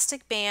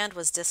elastic band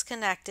was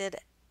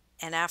disconnected,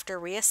 and after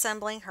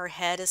reassembling, her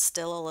head is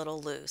still a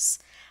little loose.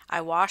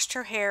 I washed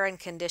her hair and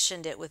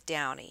conditioned it with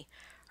Downy.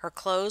 Her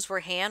clothes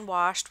were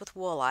hand-washed with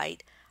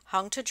Woolite,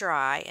 hung to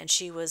dry, and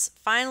she was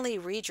finally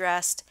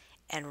redressed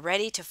and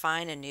ready to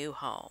find a new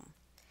home.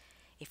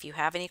 If you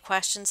have any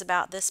questions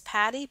about this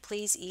Patty,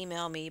 please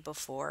email me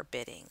before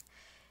bidding.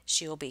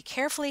 She will be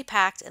carefully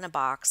packed in a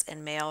box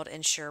and mailed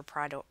in sure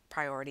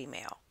priority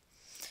mail.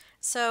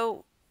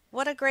 So,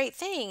 what a great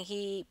thing.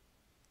 He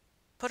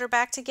put her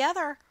back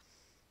together,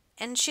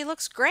 and she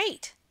looks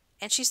great.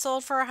 And she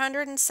sold for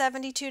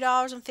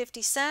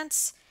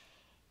 $172.50,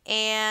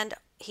 and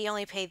he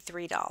only paid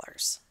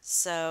 $3.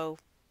 So,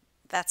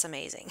 that's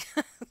amazing.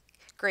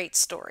 Great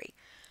story.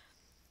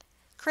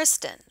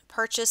 Kristen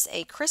purchased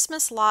a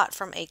Christmas lot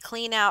from a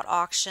clean-out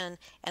auction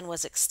and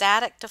was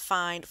ecstatic to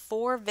find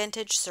 4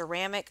 vintage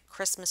ceramic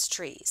Christmas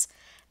trees.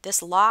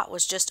 This lot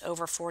was just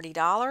over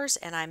 $40,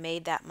 and I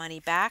made that money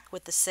back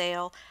with the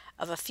sale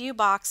of a few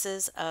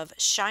boxes of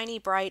shiny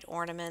bright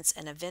ornaments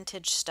and a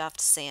vintage stuffed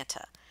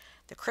Santa.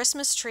 The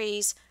Christmas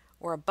trees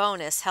were a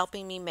bonus,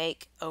 helping me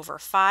make over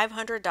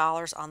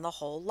 $500 on the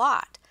whole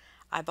lot.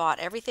 I bought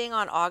everything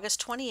on August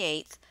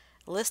 28th,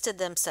 listed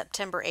them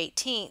September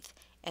 18th,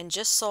 and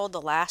just sold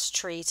the last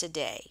tree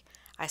today.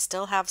 I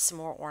still have some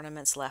more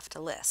ornaments left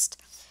to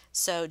list.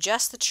 So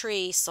just the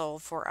tree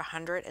sold for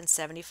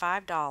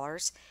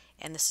 $175,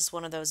 and this is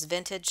one of those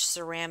vintage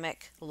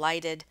ceramic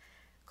lighted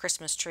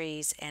Christmas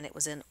trees, and it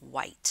was in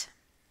white.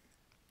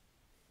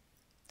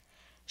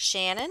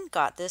 Shannon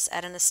got this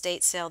at an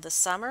estate sale this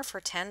summer for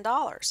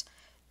 $10.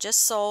 Just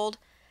sold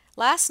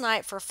last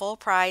night for full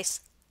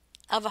price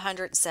of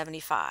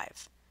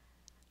 $175.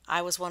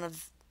 I was one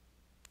of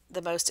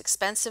the most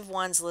expensive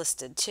ones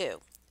listed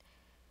too.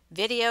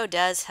 Video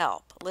does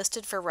help.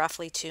 Listed for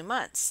roughly 2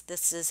 months.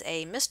 This is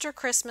a Mr.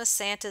 Christmas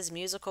Santa's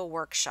musical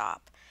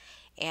workshop,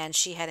 and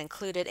she had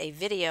included a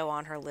video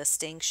on her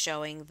listing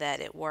showing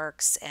that it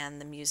works and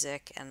the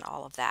music and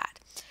all of that.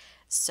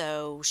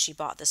 So she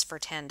bought this for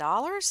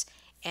 $10,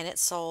 and it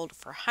sold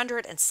for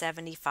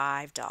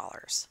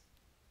 $175.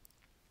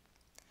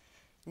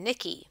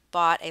 Nikki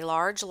bought a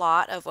large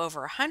lot of over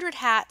 100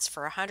 hats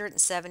for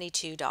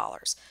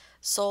 $172.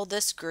 Sold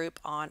this group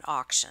on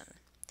auction.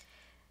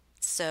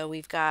 So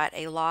we've got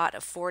a lot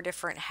of 4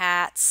 different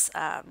hats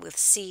with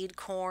seed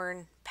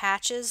corn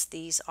patches.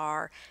 These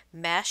are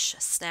mesh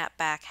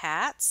snapback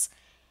hats.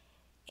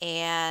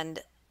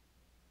 And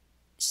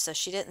so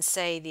she didn't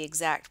say the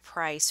exact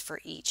price for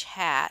each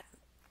hat,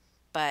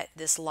 but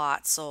this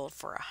lot sold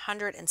for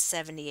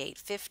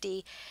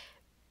 $178.50,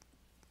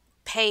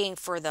 paying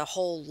for the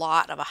whole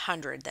lot of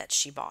 100 that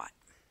she bought.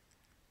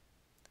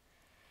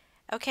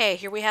 Okay,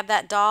 here we have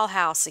that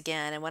dollhouse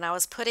again, and when I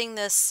was putting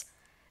this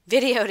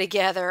video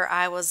together,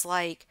 I was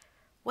like,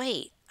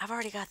 wait, I've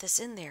already got this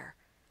in there.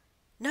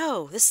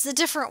 No, this is a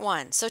different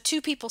one. So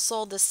 2 people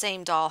sold the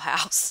same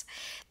dollhouse.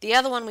 The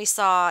other one we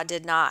saw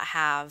did not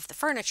have the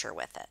furniture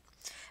with it.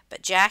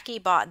 But Jackie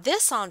bought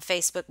this on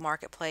Facebook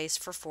Marketplace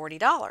for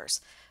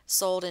 $40.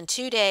 Sold in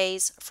 2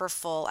 days for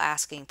full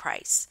asking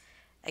price.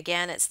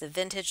 Again, it's the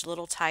vintage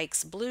Little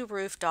Tykes blue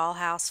roof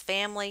dollhouse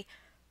family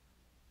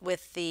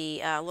with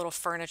the little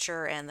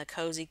furniture and the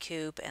cozy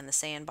coop and the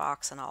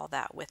sandbox and all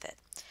that with it.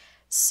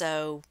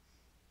 So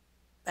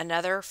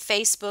another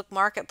Facebook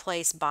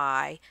Marketplace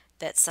buy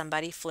that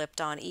somebody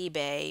flipped on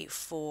eBay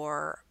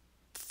for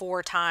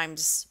 4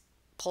 times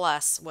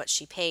plus what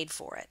she paid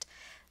for it.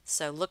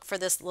 So look for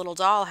this little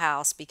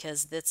dollhouse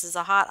because this is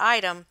a hot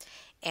item,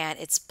 and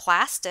it's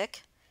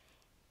plastic.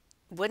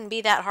 Wouldn't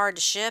be that hard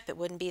to ship. It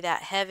wouldn't be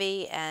that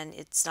heavy, and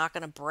it's not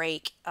going to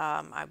break.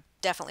 I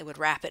definitely would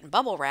wrap it in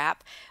bubble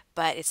wrap,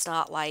 but it's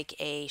not like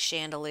a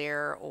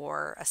chandelier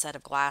or a set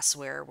of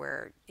glassware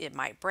where it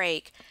might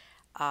break.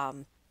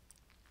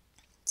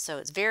 So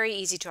it's very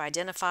easy to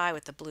identify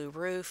with the blue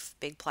roof,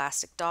 big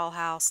plastic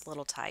dollhouse,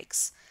 little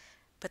tykes.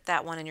 Put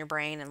that one in your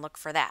brain and look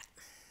for that.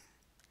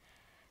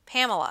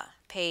 Pamela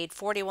paid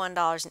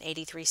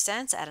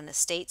 $41.83 at an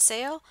estate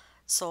sale,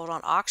 sold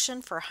on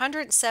auction for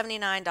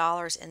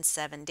 $179 in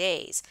 7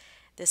 days.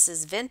 This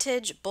is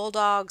vintage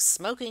Bulldog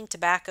smoking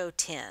tobacco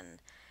tin.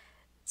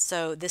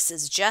 So this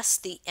is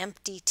just the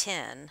empty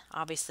tin.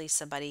 Obviously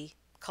somebody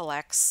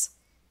collects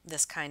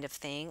this kind of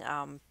thing.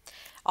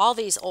 All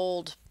these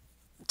old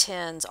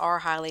tins are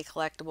highly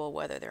collectible,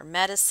 whether they're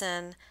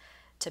medicine,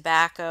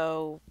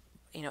 tobacco,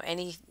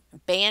 any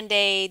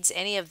Band-Aids,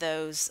 any of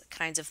those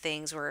kinds of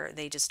things where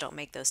they just don't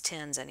make those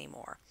tins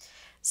anymore.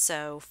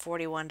 So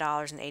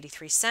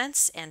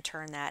 $41.83 and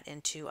turn that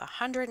into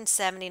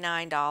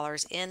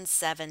 $179 in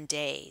 7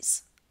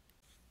 days.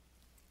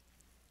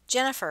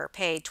 Jennifer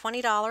paid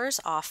 $20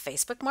 off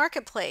Facebook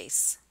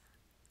Marketplace.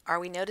 Are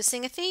we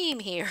noticing a theme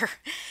here?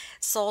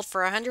 Sold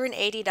for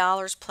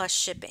 $180 plus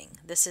shipping.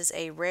 This is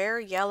a rare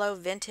yellow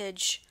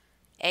vintage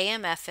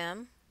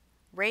AM/FM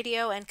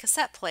radio and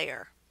cassette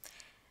player.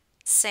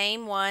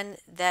 Same one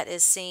that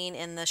is seen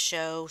in the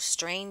show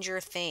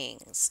Stranger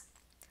Things.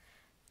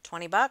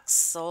 $20,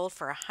 sold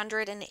for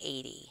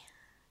 $180.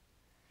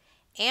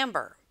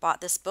 Amber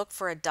bought this book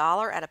for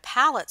 $1 at a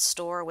pallet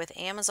store with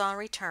Amazon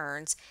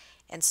returns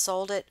and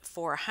sold it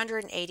for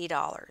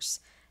 $180.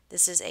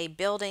 This is a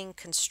building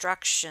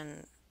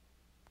construction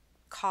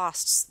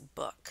costs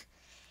book.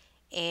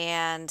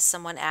 And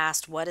someone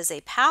asked, what is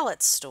a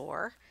pallet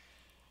store?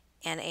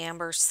 And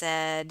Amber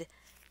said,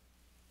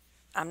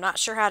 I'm not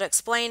sure how to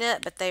explain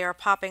it, but they are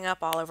popping up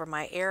all over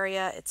my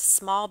area. It's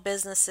small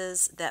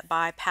businesses that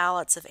buy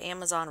pallets of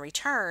Amazon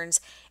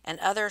returns and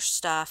other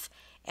stuff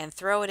and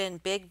throw it in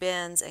big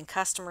bins, and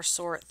customers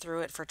sort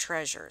through it for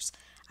treasures.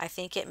 I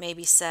think it may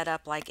be set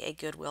up like a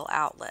Goodwill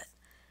outlet.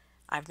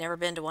 I've never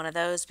been to one of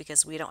those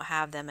because we don't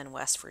have them in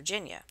West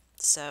Virginia.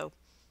 So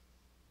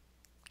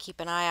keep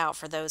an eye out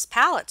for those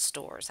pallet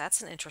stores. That's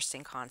an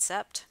interesting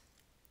concept.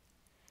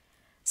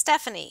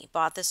 Stephanie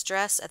bought this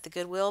dress at the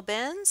Goodwill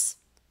bins.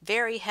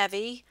 Very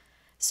heavy,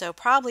 so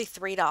probably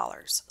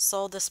 $3.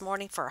 Sold this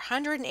morning for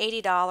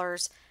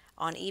 $180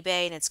 on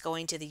eBay, and it's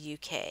going to the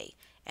UK.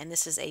 And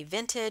this is a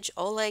vintage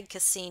Oleg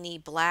Cassini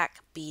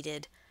black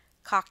beaded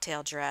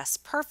cocktail dress,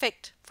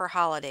 perfect for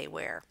holiday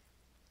wear.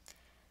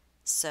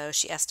 So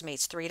she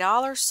estimates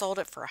 $3, sold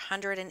it for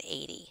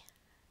 $180.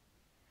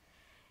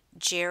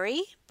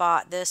 Jerry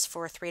bought this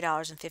for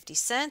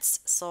 $3.50,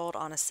 sold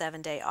on a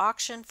 7-day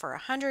auction for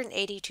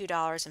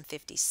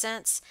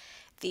 $182.50.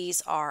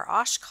 These are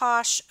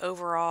Oshkosh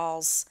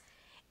overalls,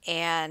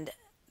 and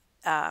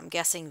I'm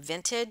guessing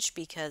vintage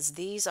because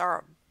these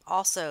are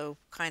also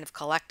kind of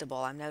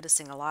collectible. I'm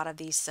noticing a lot of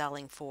these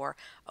selling for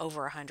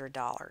over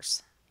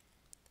 $100.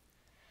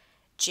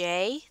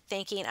 Jay,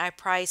 thinking I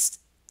priced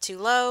too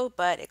low,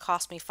 but it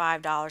cost me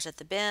 $5 at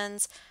the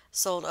bins,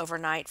 sold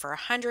overnight for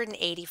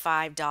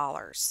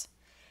 $185.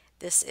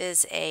 This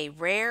is a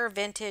rare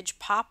vintage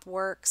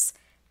Popworks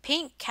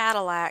pink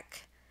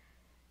Cadillac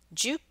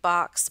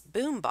jukebox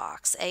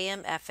boombox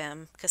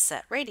AM/FM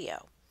cassette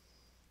radio.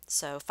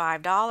 So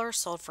 $5,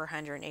 sold for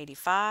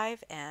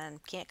 $185,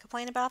 and can't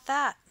complain about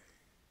that.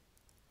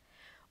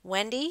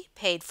 Wendy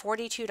paid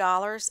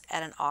 $42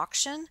 at an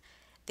auction.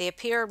 They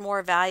appeared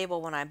more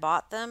valuable when I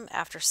bought them.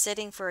 After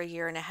sitting for a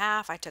year and a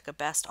half, I took a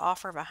best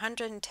offer of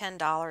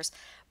 $110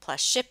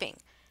 plus shipping.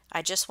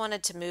 I just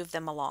wanted to move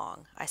them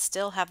along. I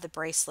still have the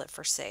bracelet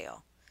for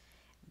sale.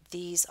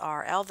 These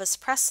are Elvis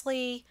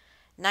Presley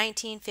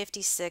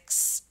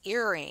 1956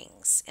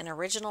 earrings in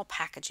original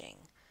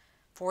packaging.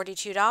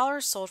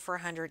 $42, sold for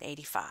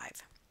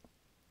 $185.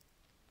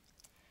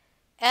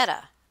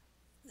 Etta,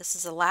 this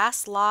is the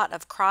last lot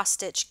of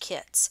cross-stitch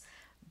kits.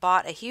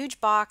 Bought a huge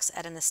box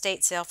at an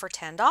estate sale for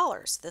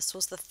 $10. This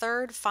was the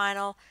third,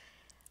 final,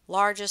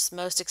 largest,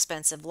 most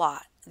expensive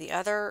lot. The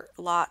other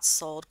lots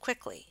sold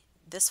quickly.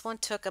 This one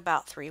took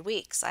about 3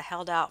 weeks. I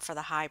held out for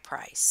the high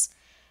price.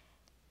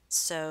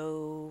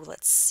 So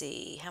let's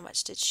see, how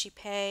much did she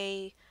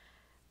pay?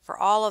 For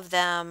all of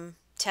them,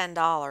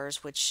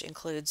 $10, which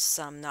includes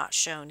some not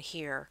shown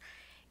here.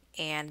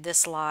 And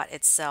this lot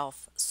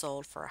itself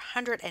sold for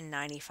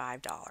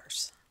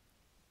 $195.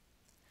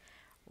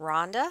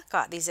 Rhonda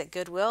got these at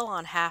Goodwill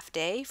on half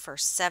day for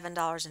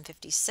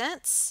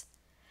 $7.50.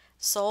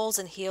 Soles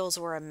and heels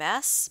were a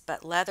mess,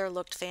 but leather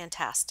looked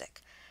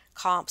fantastic.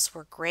 Comps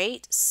were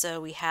great,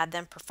 so we had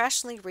them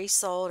professionally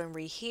resoled and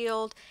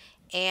reheeled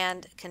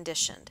and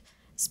conditioned.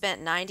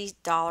 Spent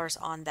 $90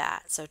 on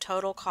that, so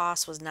total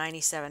cost was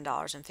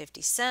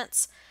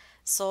 $97.50.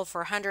 Sold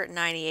for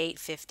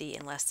 $198.50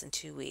 in less than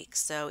 2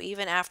 weeks. So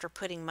even after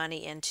putting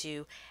money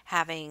into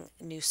having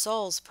new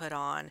soles put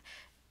on,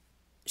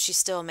 she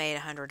still made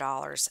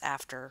 $100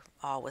 after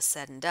all was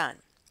said and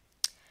done.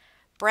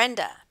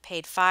 Brenda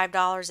paid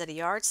 $5 at a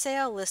yard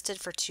sale, listed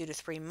for 2 to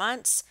 3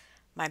 months.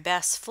 My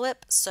best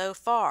flip so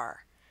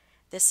far.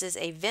 This is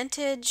a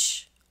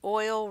vintage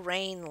oil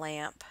rain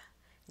lamp,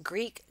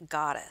 Greek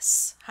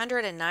goddess,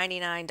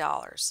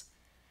 $199.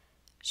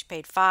 She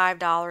paid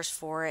 $5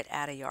 for it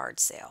at a yard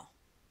sale.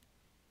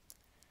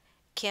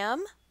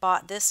 Kim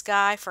bought this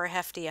guy for a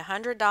hefty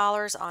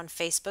 $100 on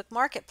Facebook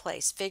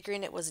Marketplace,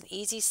 figuring it was an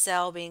easy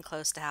sell being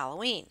close to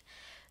Halloween.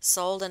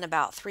 Sold in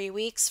about 3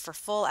 weeks for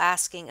full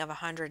asking of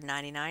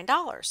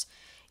 $199.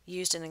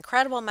 Used an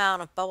incredible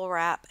amount of bubble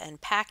wrap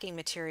and packing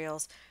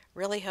materials,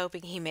 really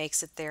hoping he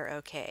makes it there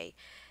okay.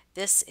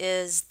 This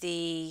is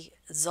the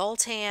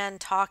Zoltan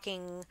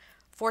talking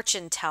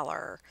fortune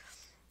teller.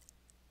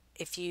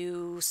 If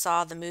you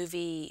saw the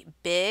movie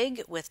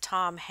Big with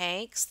Tom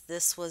Hanks,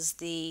 this was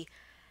the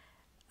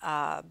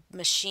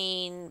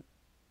machine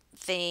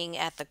thing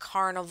at the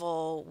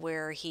carnival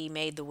where he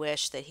made the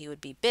wish that he would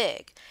be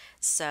big.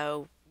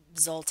 So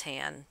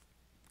Zoltan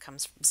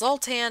comes from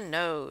Zoltan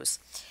knows.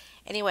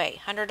 Anyway,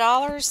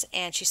 $100,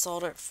 and she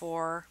sold it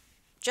for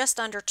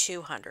just under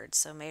 $200,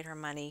 so made her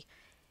money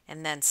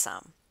and then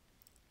some.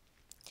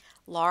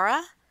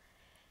 Laura,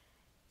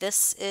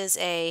 this is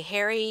a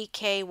Harry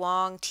K.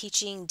 Wong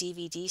teaching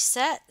DVD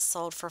set,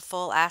 sold for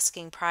full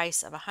asking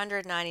price of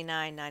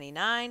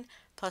 $199.99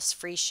 plus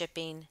free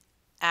shipping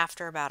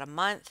after about a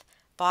month.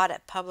 Bought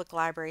at public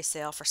library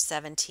sale for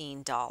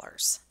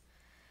 $17.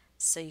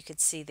 So you can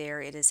see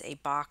there it is a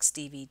box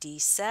DVD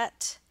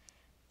set.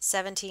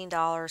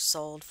 $17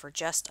 sold for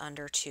just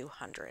under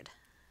 $200.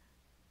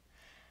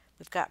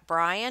 We've got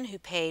Brian, who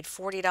paid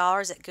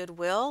 $40 at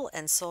Goodwill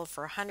and sold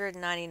for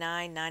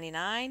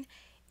 $199.99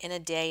 in a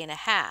day and a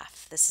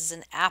half. This is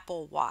an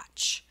Apple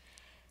Watch.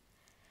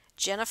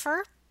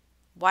 Jennifer,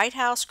 White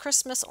House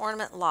Christmas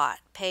ornament lot,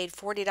 paid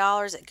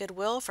 $40 at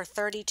Goodwill for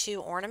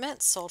 32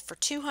 ornaments, sold for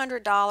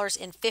 $200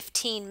 in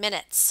 15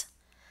 minutes.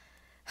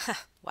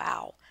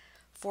 Wow.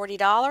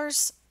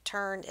 $40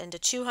 turned into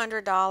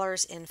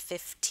 $200 in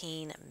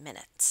 15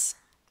 minutes.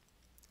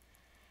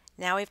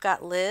 Now we've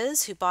got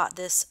Liz, who bought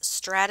this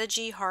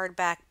strategy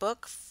hardback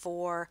book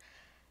for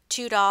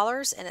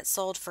 $2 and it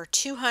sold for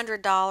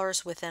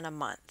 $200 within a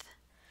month.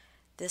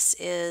 This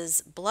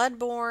is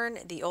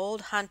Bloodborne, the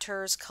Old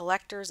Hunter's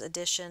Collector's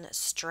Edition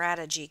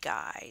Strategy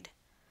Guide.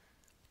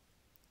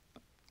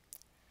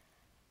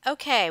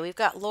 Okay, we've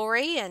got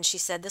Lori, and she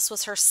said this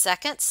was her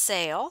second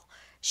sale.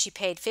 She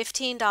paid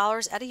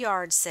 $15 at a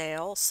yard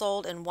sale,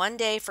 sold in one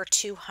day for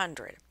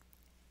 $200.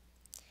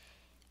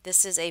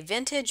 This is a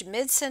vintage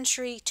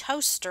mid-century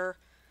toaster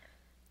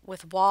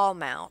with wall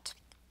mount.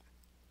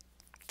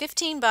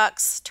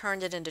 $15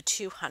 turned it into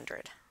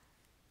 $200.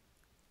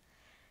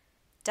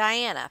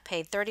 Diana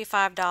paid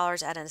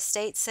 $35 at an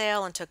estate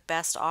sale and took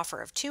best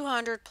offer of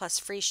 $200 plus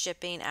free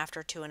shipping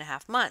after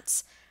 2.5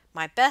 months.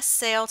 My best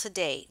sale to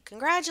date.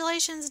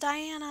 Congratulations,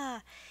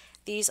 Diana!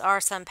 These are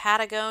some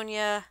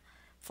Patagonia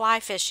fly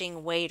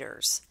fishing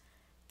waders.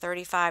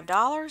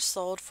 $35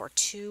 sold for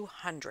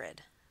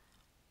 $200.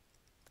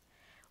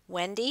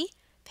 Wendy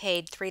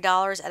paid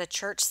 $3 at a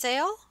church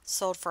sale,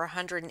 sold for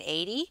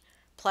 $180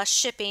 plus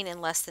shipping in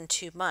less than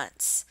 2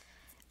 months.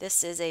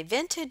 This is a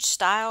vintage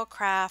style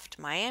craft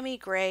Miami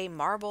gray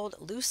marbled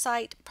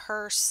lucite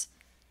purse,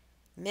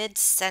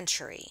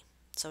 mid-century.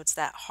 So it's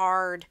that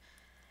hard,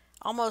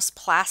 almost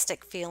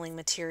plastic feeling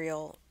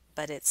material,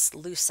 but it's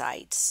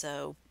lucite.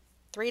 So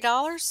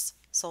 $3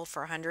 sold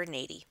for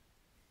 $180.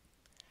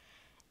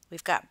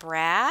 We've got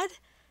Brad,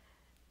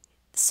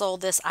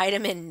 sold this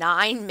item in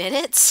 9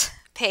 minutes,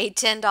 paid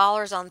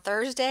 $10 on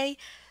Thursday,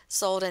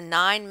 sold in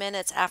 9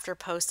 minutes after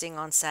posting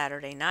on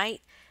Saturday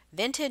night.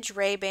 Vintage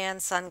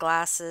Ray-Ban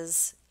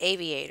sunglasses,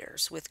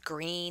 aviators with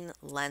green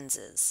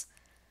lenses.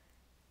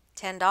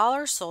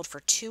 $10 sold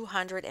for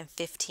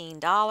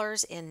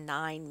 $215 in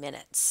 9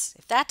 minutes.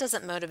 If that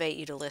doesn't motivate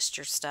you to list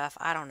your stuff,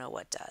 I don't know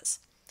what does.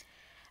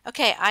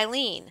 Okay,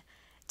 Eileen,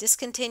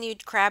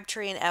 discontinued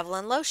Crabtree and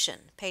Evelyn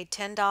lotion. Paid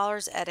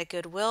 $10 at a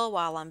Goodwill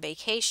while on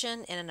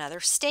vacation in another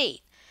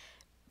state.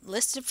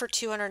 Listed for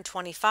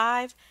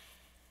 $225.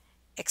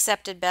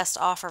 Accepted best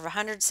offer of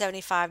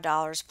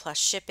 $175 plus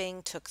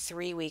shipping. Took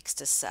 3 weeks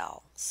to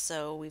sell.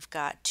 So we've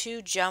got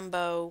 2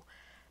 jumbo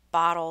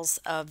bottles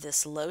of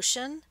this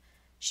lotion.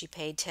 She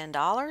paid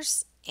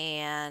 $10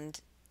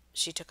 and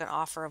she took an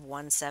offer of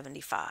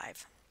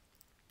 $175.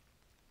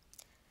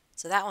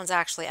 So that one's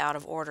actually out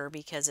of order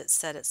because it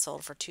said it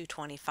sold for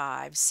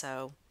 $225.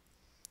 So,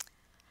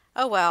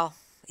 oh well,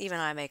 even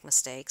I make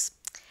mistakes.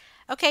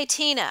 Okay,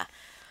 Tina.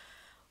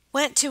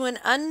 Went to an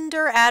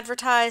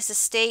under-advertised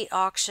estate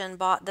auction,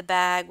 bought the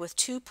bag with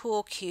 2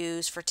 pool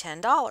cues for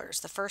 $10.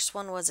 The first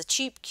one was a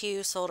cheap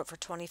cue, sold it for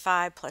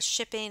 $25 plus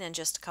shipping in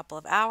just a couple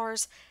of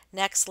hours.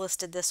 Next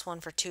listed this one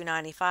for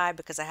 $295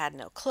 because I had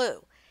no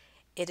clue.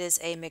 It is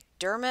a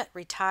McDermott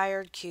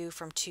retired cue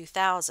from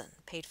 2000.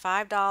 Paid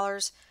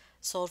 $5,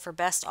 sold for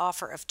best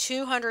offer of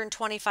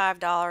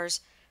 $225,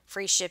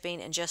 free shipping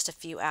in just a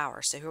few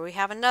hours. So here we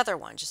have another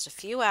one, just a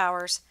few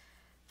hours,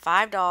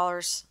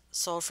 $5.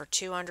 Sold for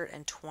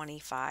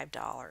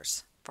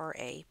 $225 for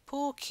a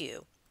pool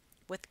cue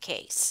with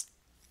case.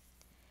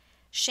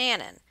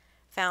 Shannon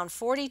found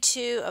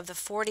 42 of the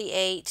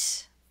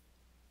 48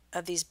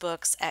 of these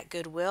books at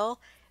Goodwill,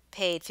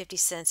 paid 50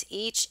 cents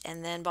each,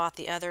 and then bought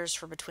the others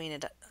for between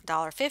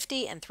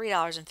 $1.50 and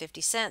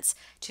 $3.50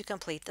 to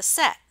complete the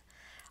set.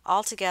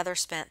 Altogether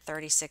spent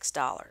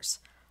 $36.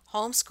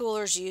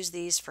 Homeschoolers use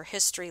these for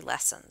history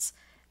lessons.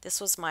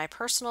 This was my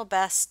personal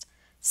best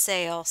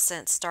sale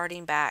since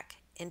starting back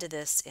into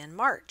this in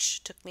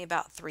March. Took me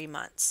about 3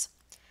 months.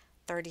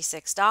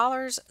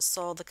 $36,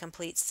 sold the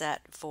complete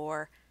set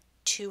for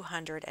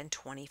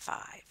 $225.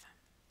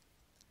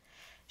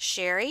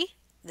 Sherry,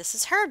 this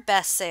is her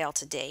best sale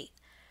to date.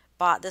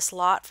 Bought this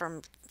lot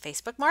from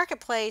Facebook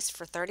Marketplace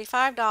for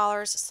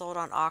 $35, sold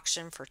on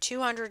auction for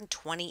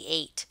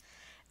 $228.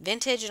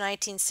 Vintage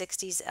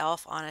 1960s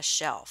elf on a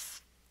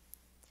shelf.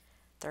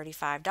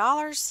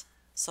 $35,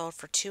 sold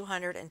for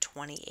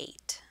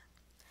 $228.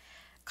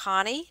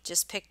 Connie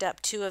just picked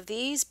up 2 of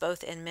these,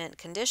 both in mint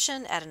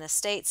condition, at an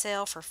estate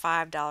sale for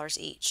 $5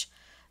 each.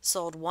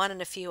 Sold one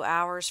in a few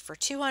hours for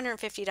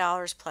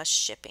 $250 plus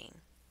shipping.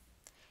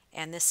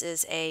 And this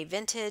is a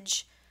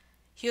vintage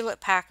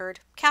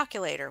Hewlett-Packard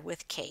calculator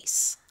with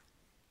case.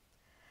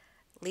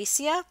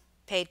 Licia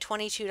paid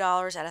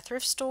 $22 at a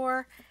thrift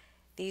store.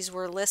 These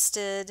were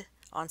listed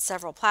on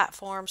several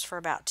platforms for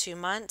about 2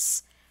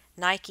 months.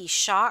 Nike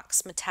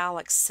Shox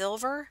metallic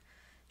silver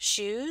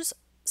shoes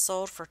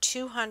sold for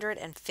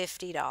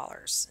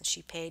 $250, and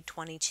she paid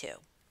 $22.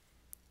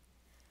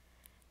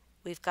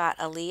 We've got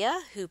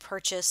Aaliyah, who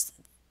purchased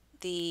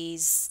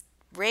these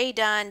Ray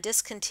Dunn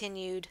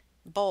discontinued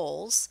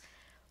bowls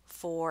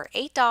for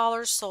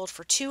 $8, sold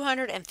for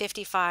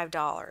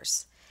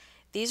 $255.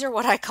 These are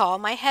what I call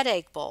my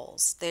headache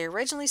bowls. They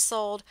originally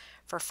sold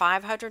for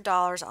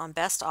 $500 on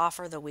best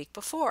offer the week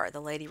before.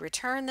 The lady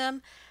returned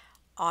them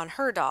on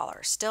her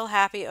dollar. Still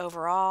happy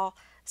overall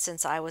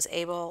since I was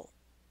able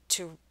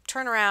to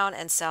turn around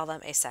and sell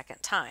them a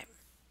second time.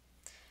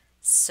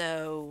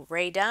 So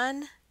Ray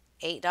Dunn,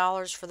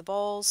 $8 for the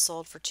bowls,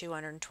 sold for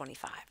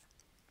 $225.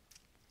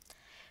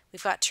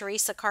 We've got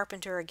Teresa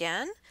Carpenter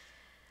again.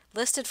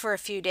 Listed for a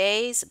few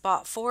days,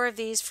 bought 4 of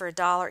these for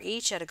 $1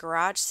 each at a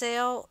garage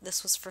sale.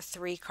 This was for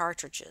 3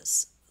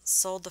 cartridges.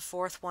 Sold the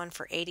 4th one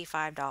for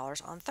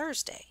 $85 on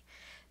Thursday.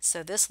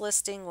 So this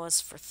listing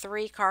was for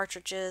 3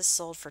 cartridges,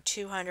 sold for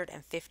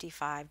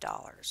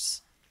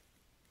 $255.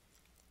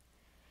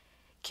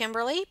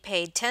 Kimberly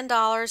paid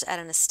 $10 at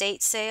an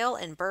estate sale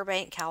in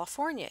Burbank,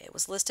 California. It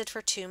was listed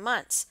for 2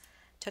 months.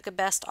 Took a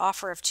best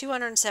offer of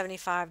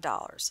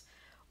 $275.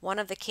 One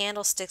of the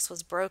candlesticks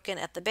was broken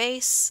at the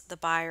base. The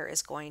buyer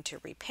is going to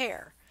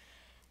repair.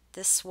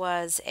 This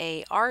was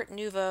a Art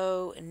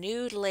Nouveau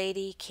nude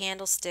lady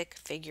candlestick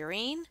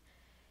figurine,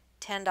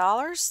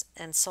 $10,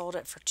 and sold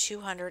it for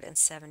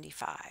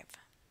 $275.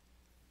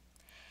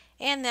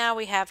 And now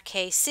we have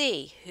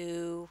KC,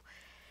 who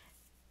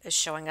is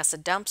showing us a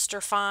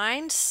dumpster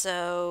find.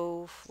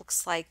 So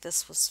looks like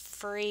this was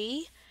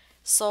free.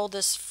 Sold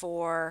this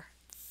for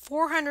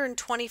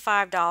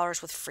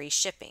 $425 with free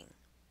shipping.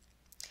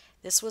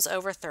 This was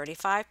over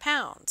 35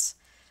 pounds.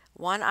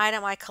 One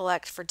item I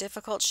collect for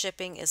difficult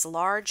shipping is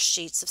large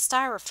sheets of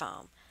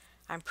styrofoam.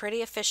 I'm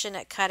pretty efficient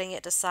at cutting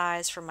it to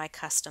size for my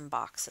custom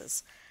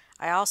boxes.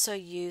 I also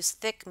use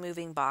thick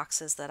moving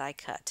boxes that I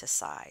cut to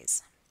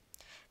size.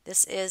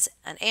 This is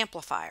an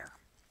amplifier.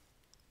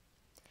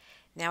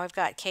 Now we've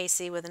got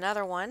Casey with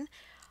another one.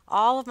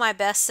 All of my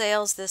best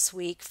sales this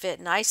week fit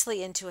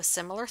nicely into a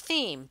similar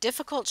theme,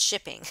 difficult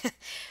shipping.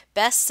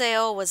 Best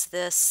sale was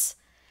this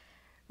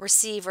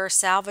receiver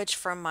salvaged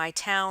from my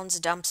town's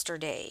dumpster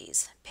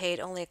days. Paid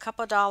only a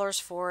couple dollars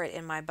for it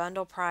in my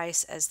bundle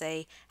price, as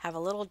they have a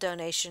little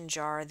donation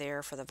jar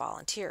there for the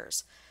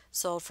volunteers.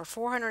 Sold for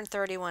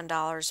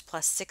 $431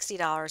 plus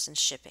 $60 in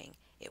shipping.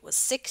 It was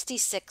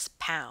 66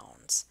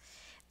 pounds.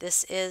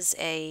 This is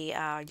a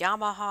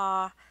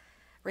Yamaha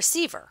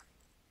receiver.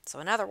 So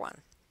another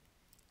one.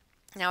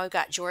 Now we've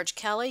got George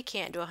Kelly.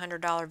 Can't do a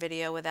 $100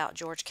 video without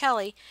George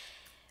Kelly.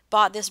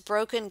 Bought this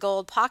broken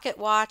gold pocket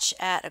watch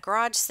at a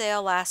garage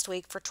sale last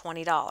week for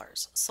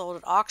 $20. Sold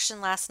at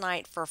auction last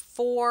night for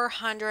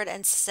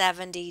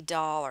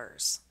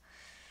 $470.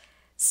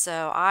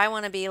 So I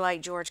want to be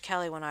like George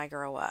Kelly when I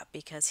grow up,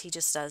 because he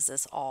just does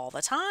this all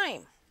the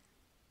time.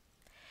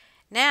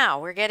 Now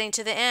we're getting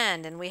to the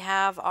end, and we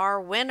have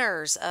our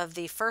winners of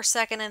the first,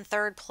 second, and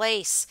third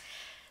place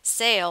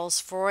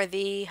sales for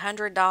the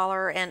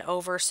 $100 and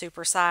over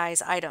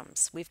supersize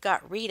items. We've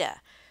got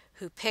Rita,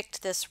 who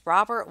picked this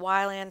Robert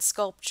Weiland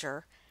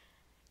sculpture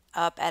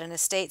up at an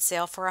estate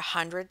sale for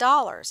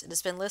 $100. It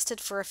has been listed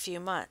for a few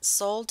months.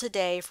 Sold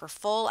today for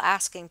full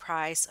asking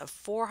price of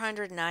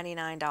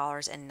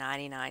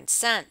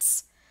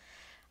 $499.99.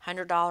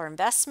 $100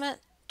 investment,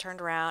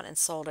 turned around and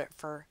sold it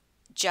for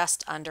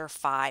just under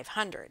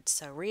 $500.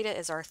 So Rita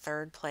is our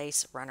third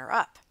place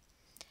runner-up.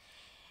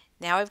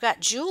 Now we've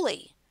got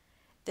Julie.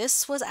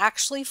 This was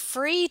actually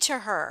free to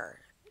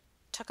her.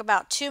 Took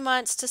about 2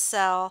 months to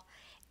sell,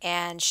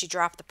 and she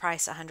dropped the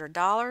price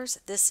 $100.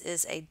 This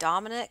is a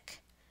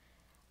Dominic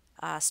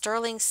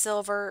sterling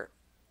silver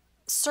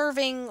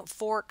serving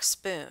fork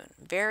spoon.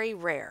 Very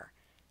rare.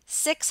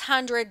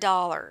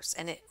 $600,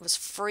 and it was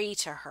free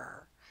to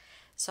her.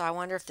 So I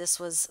wonder if this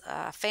was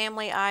a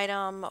family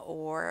item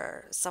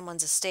or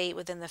someone's estate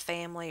within the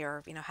family,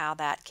 or how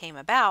that came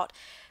about.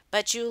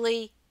 But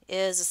Julie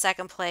is a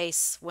second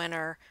place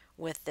winner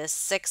with this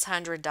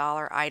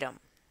 $600 item.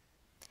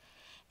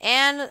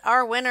 And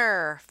our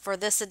winner for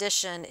this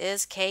edition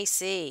is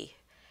KC.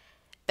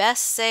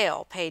 Best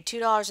sale, paid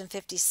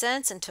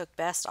 $2.50 and took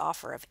best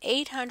offer of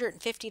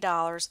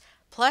 $850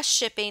 plus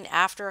shipping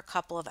after a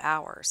couple of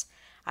hours.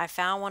 I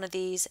found one of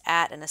these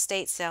at an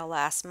estate sale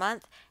last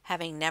month,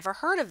 having never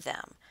heard of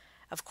them.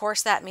 Of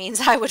course, that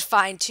means I would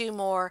find two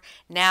more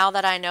now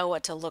that I know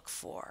what to look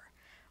for.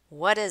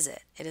 What is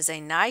it? It is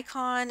a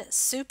Nikon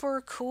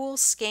Super Cool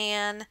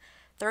Scan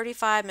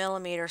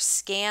 35mm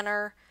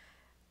scanner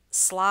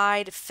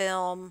slide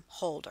film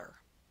holder.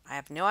 I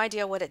have no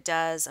idea what it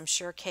does. I'm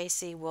sure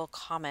Casey will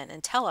comment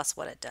and tell us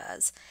what it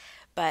does.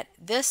 But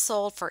this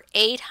sold for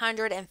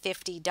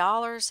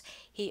 $850.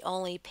 He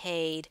only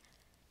paid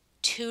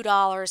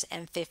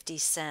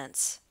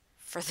 $2.50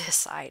 for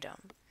this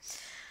item.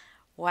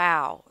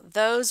 Wow,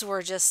 those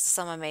were just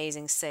some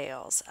amazing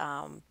sales.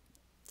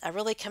 I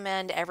really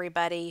commend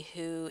everybody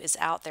who is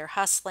out there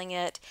hustling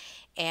it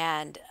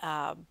and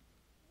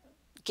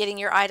getting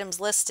your items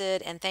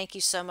listed, and thank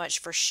you so much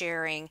for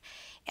sharing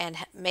and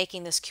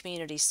making this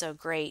community so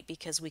great,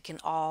 because we can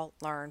all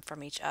learn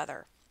from each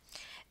other.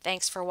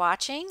 Thanks for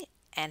watching,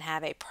 and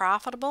have a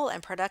profitable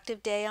and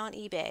productive day on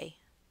eBay.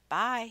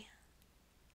 Bye.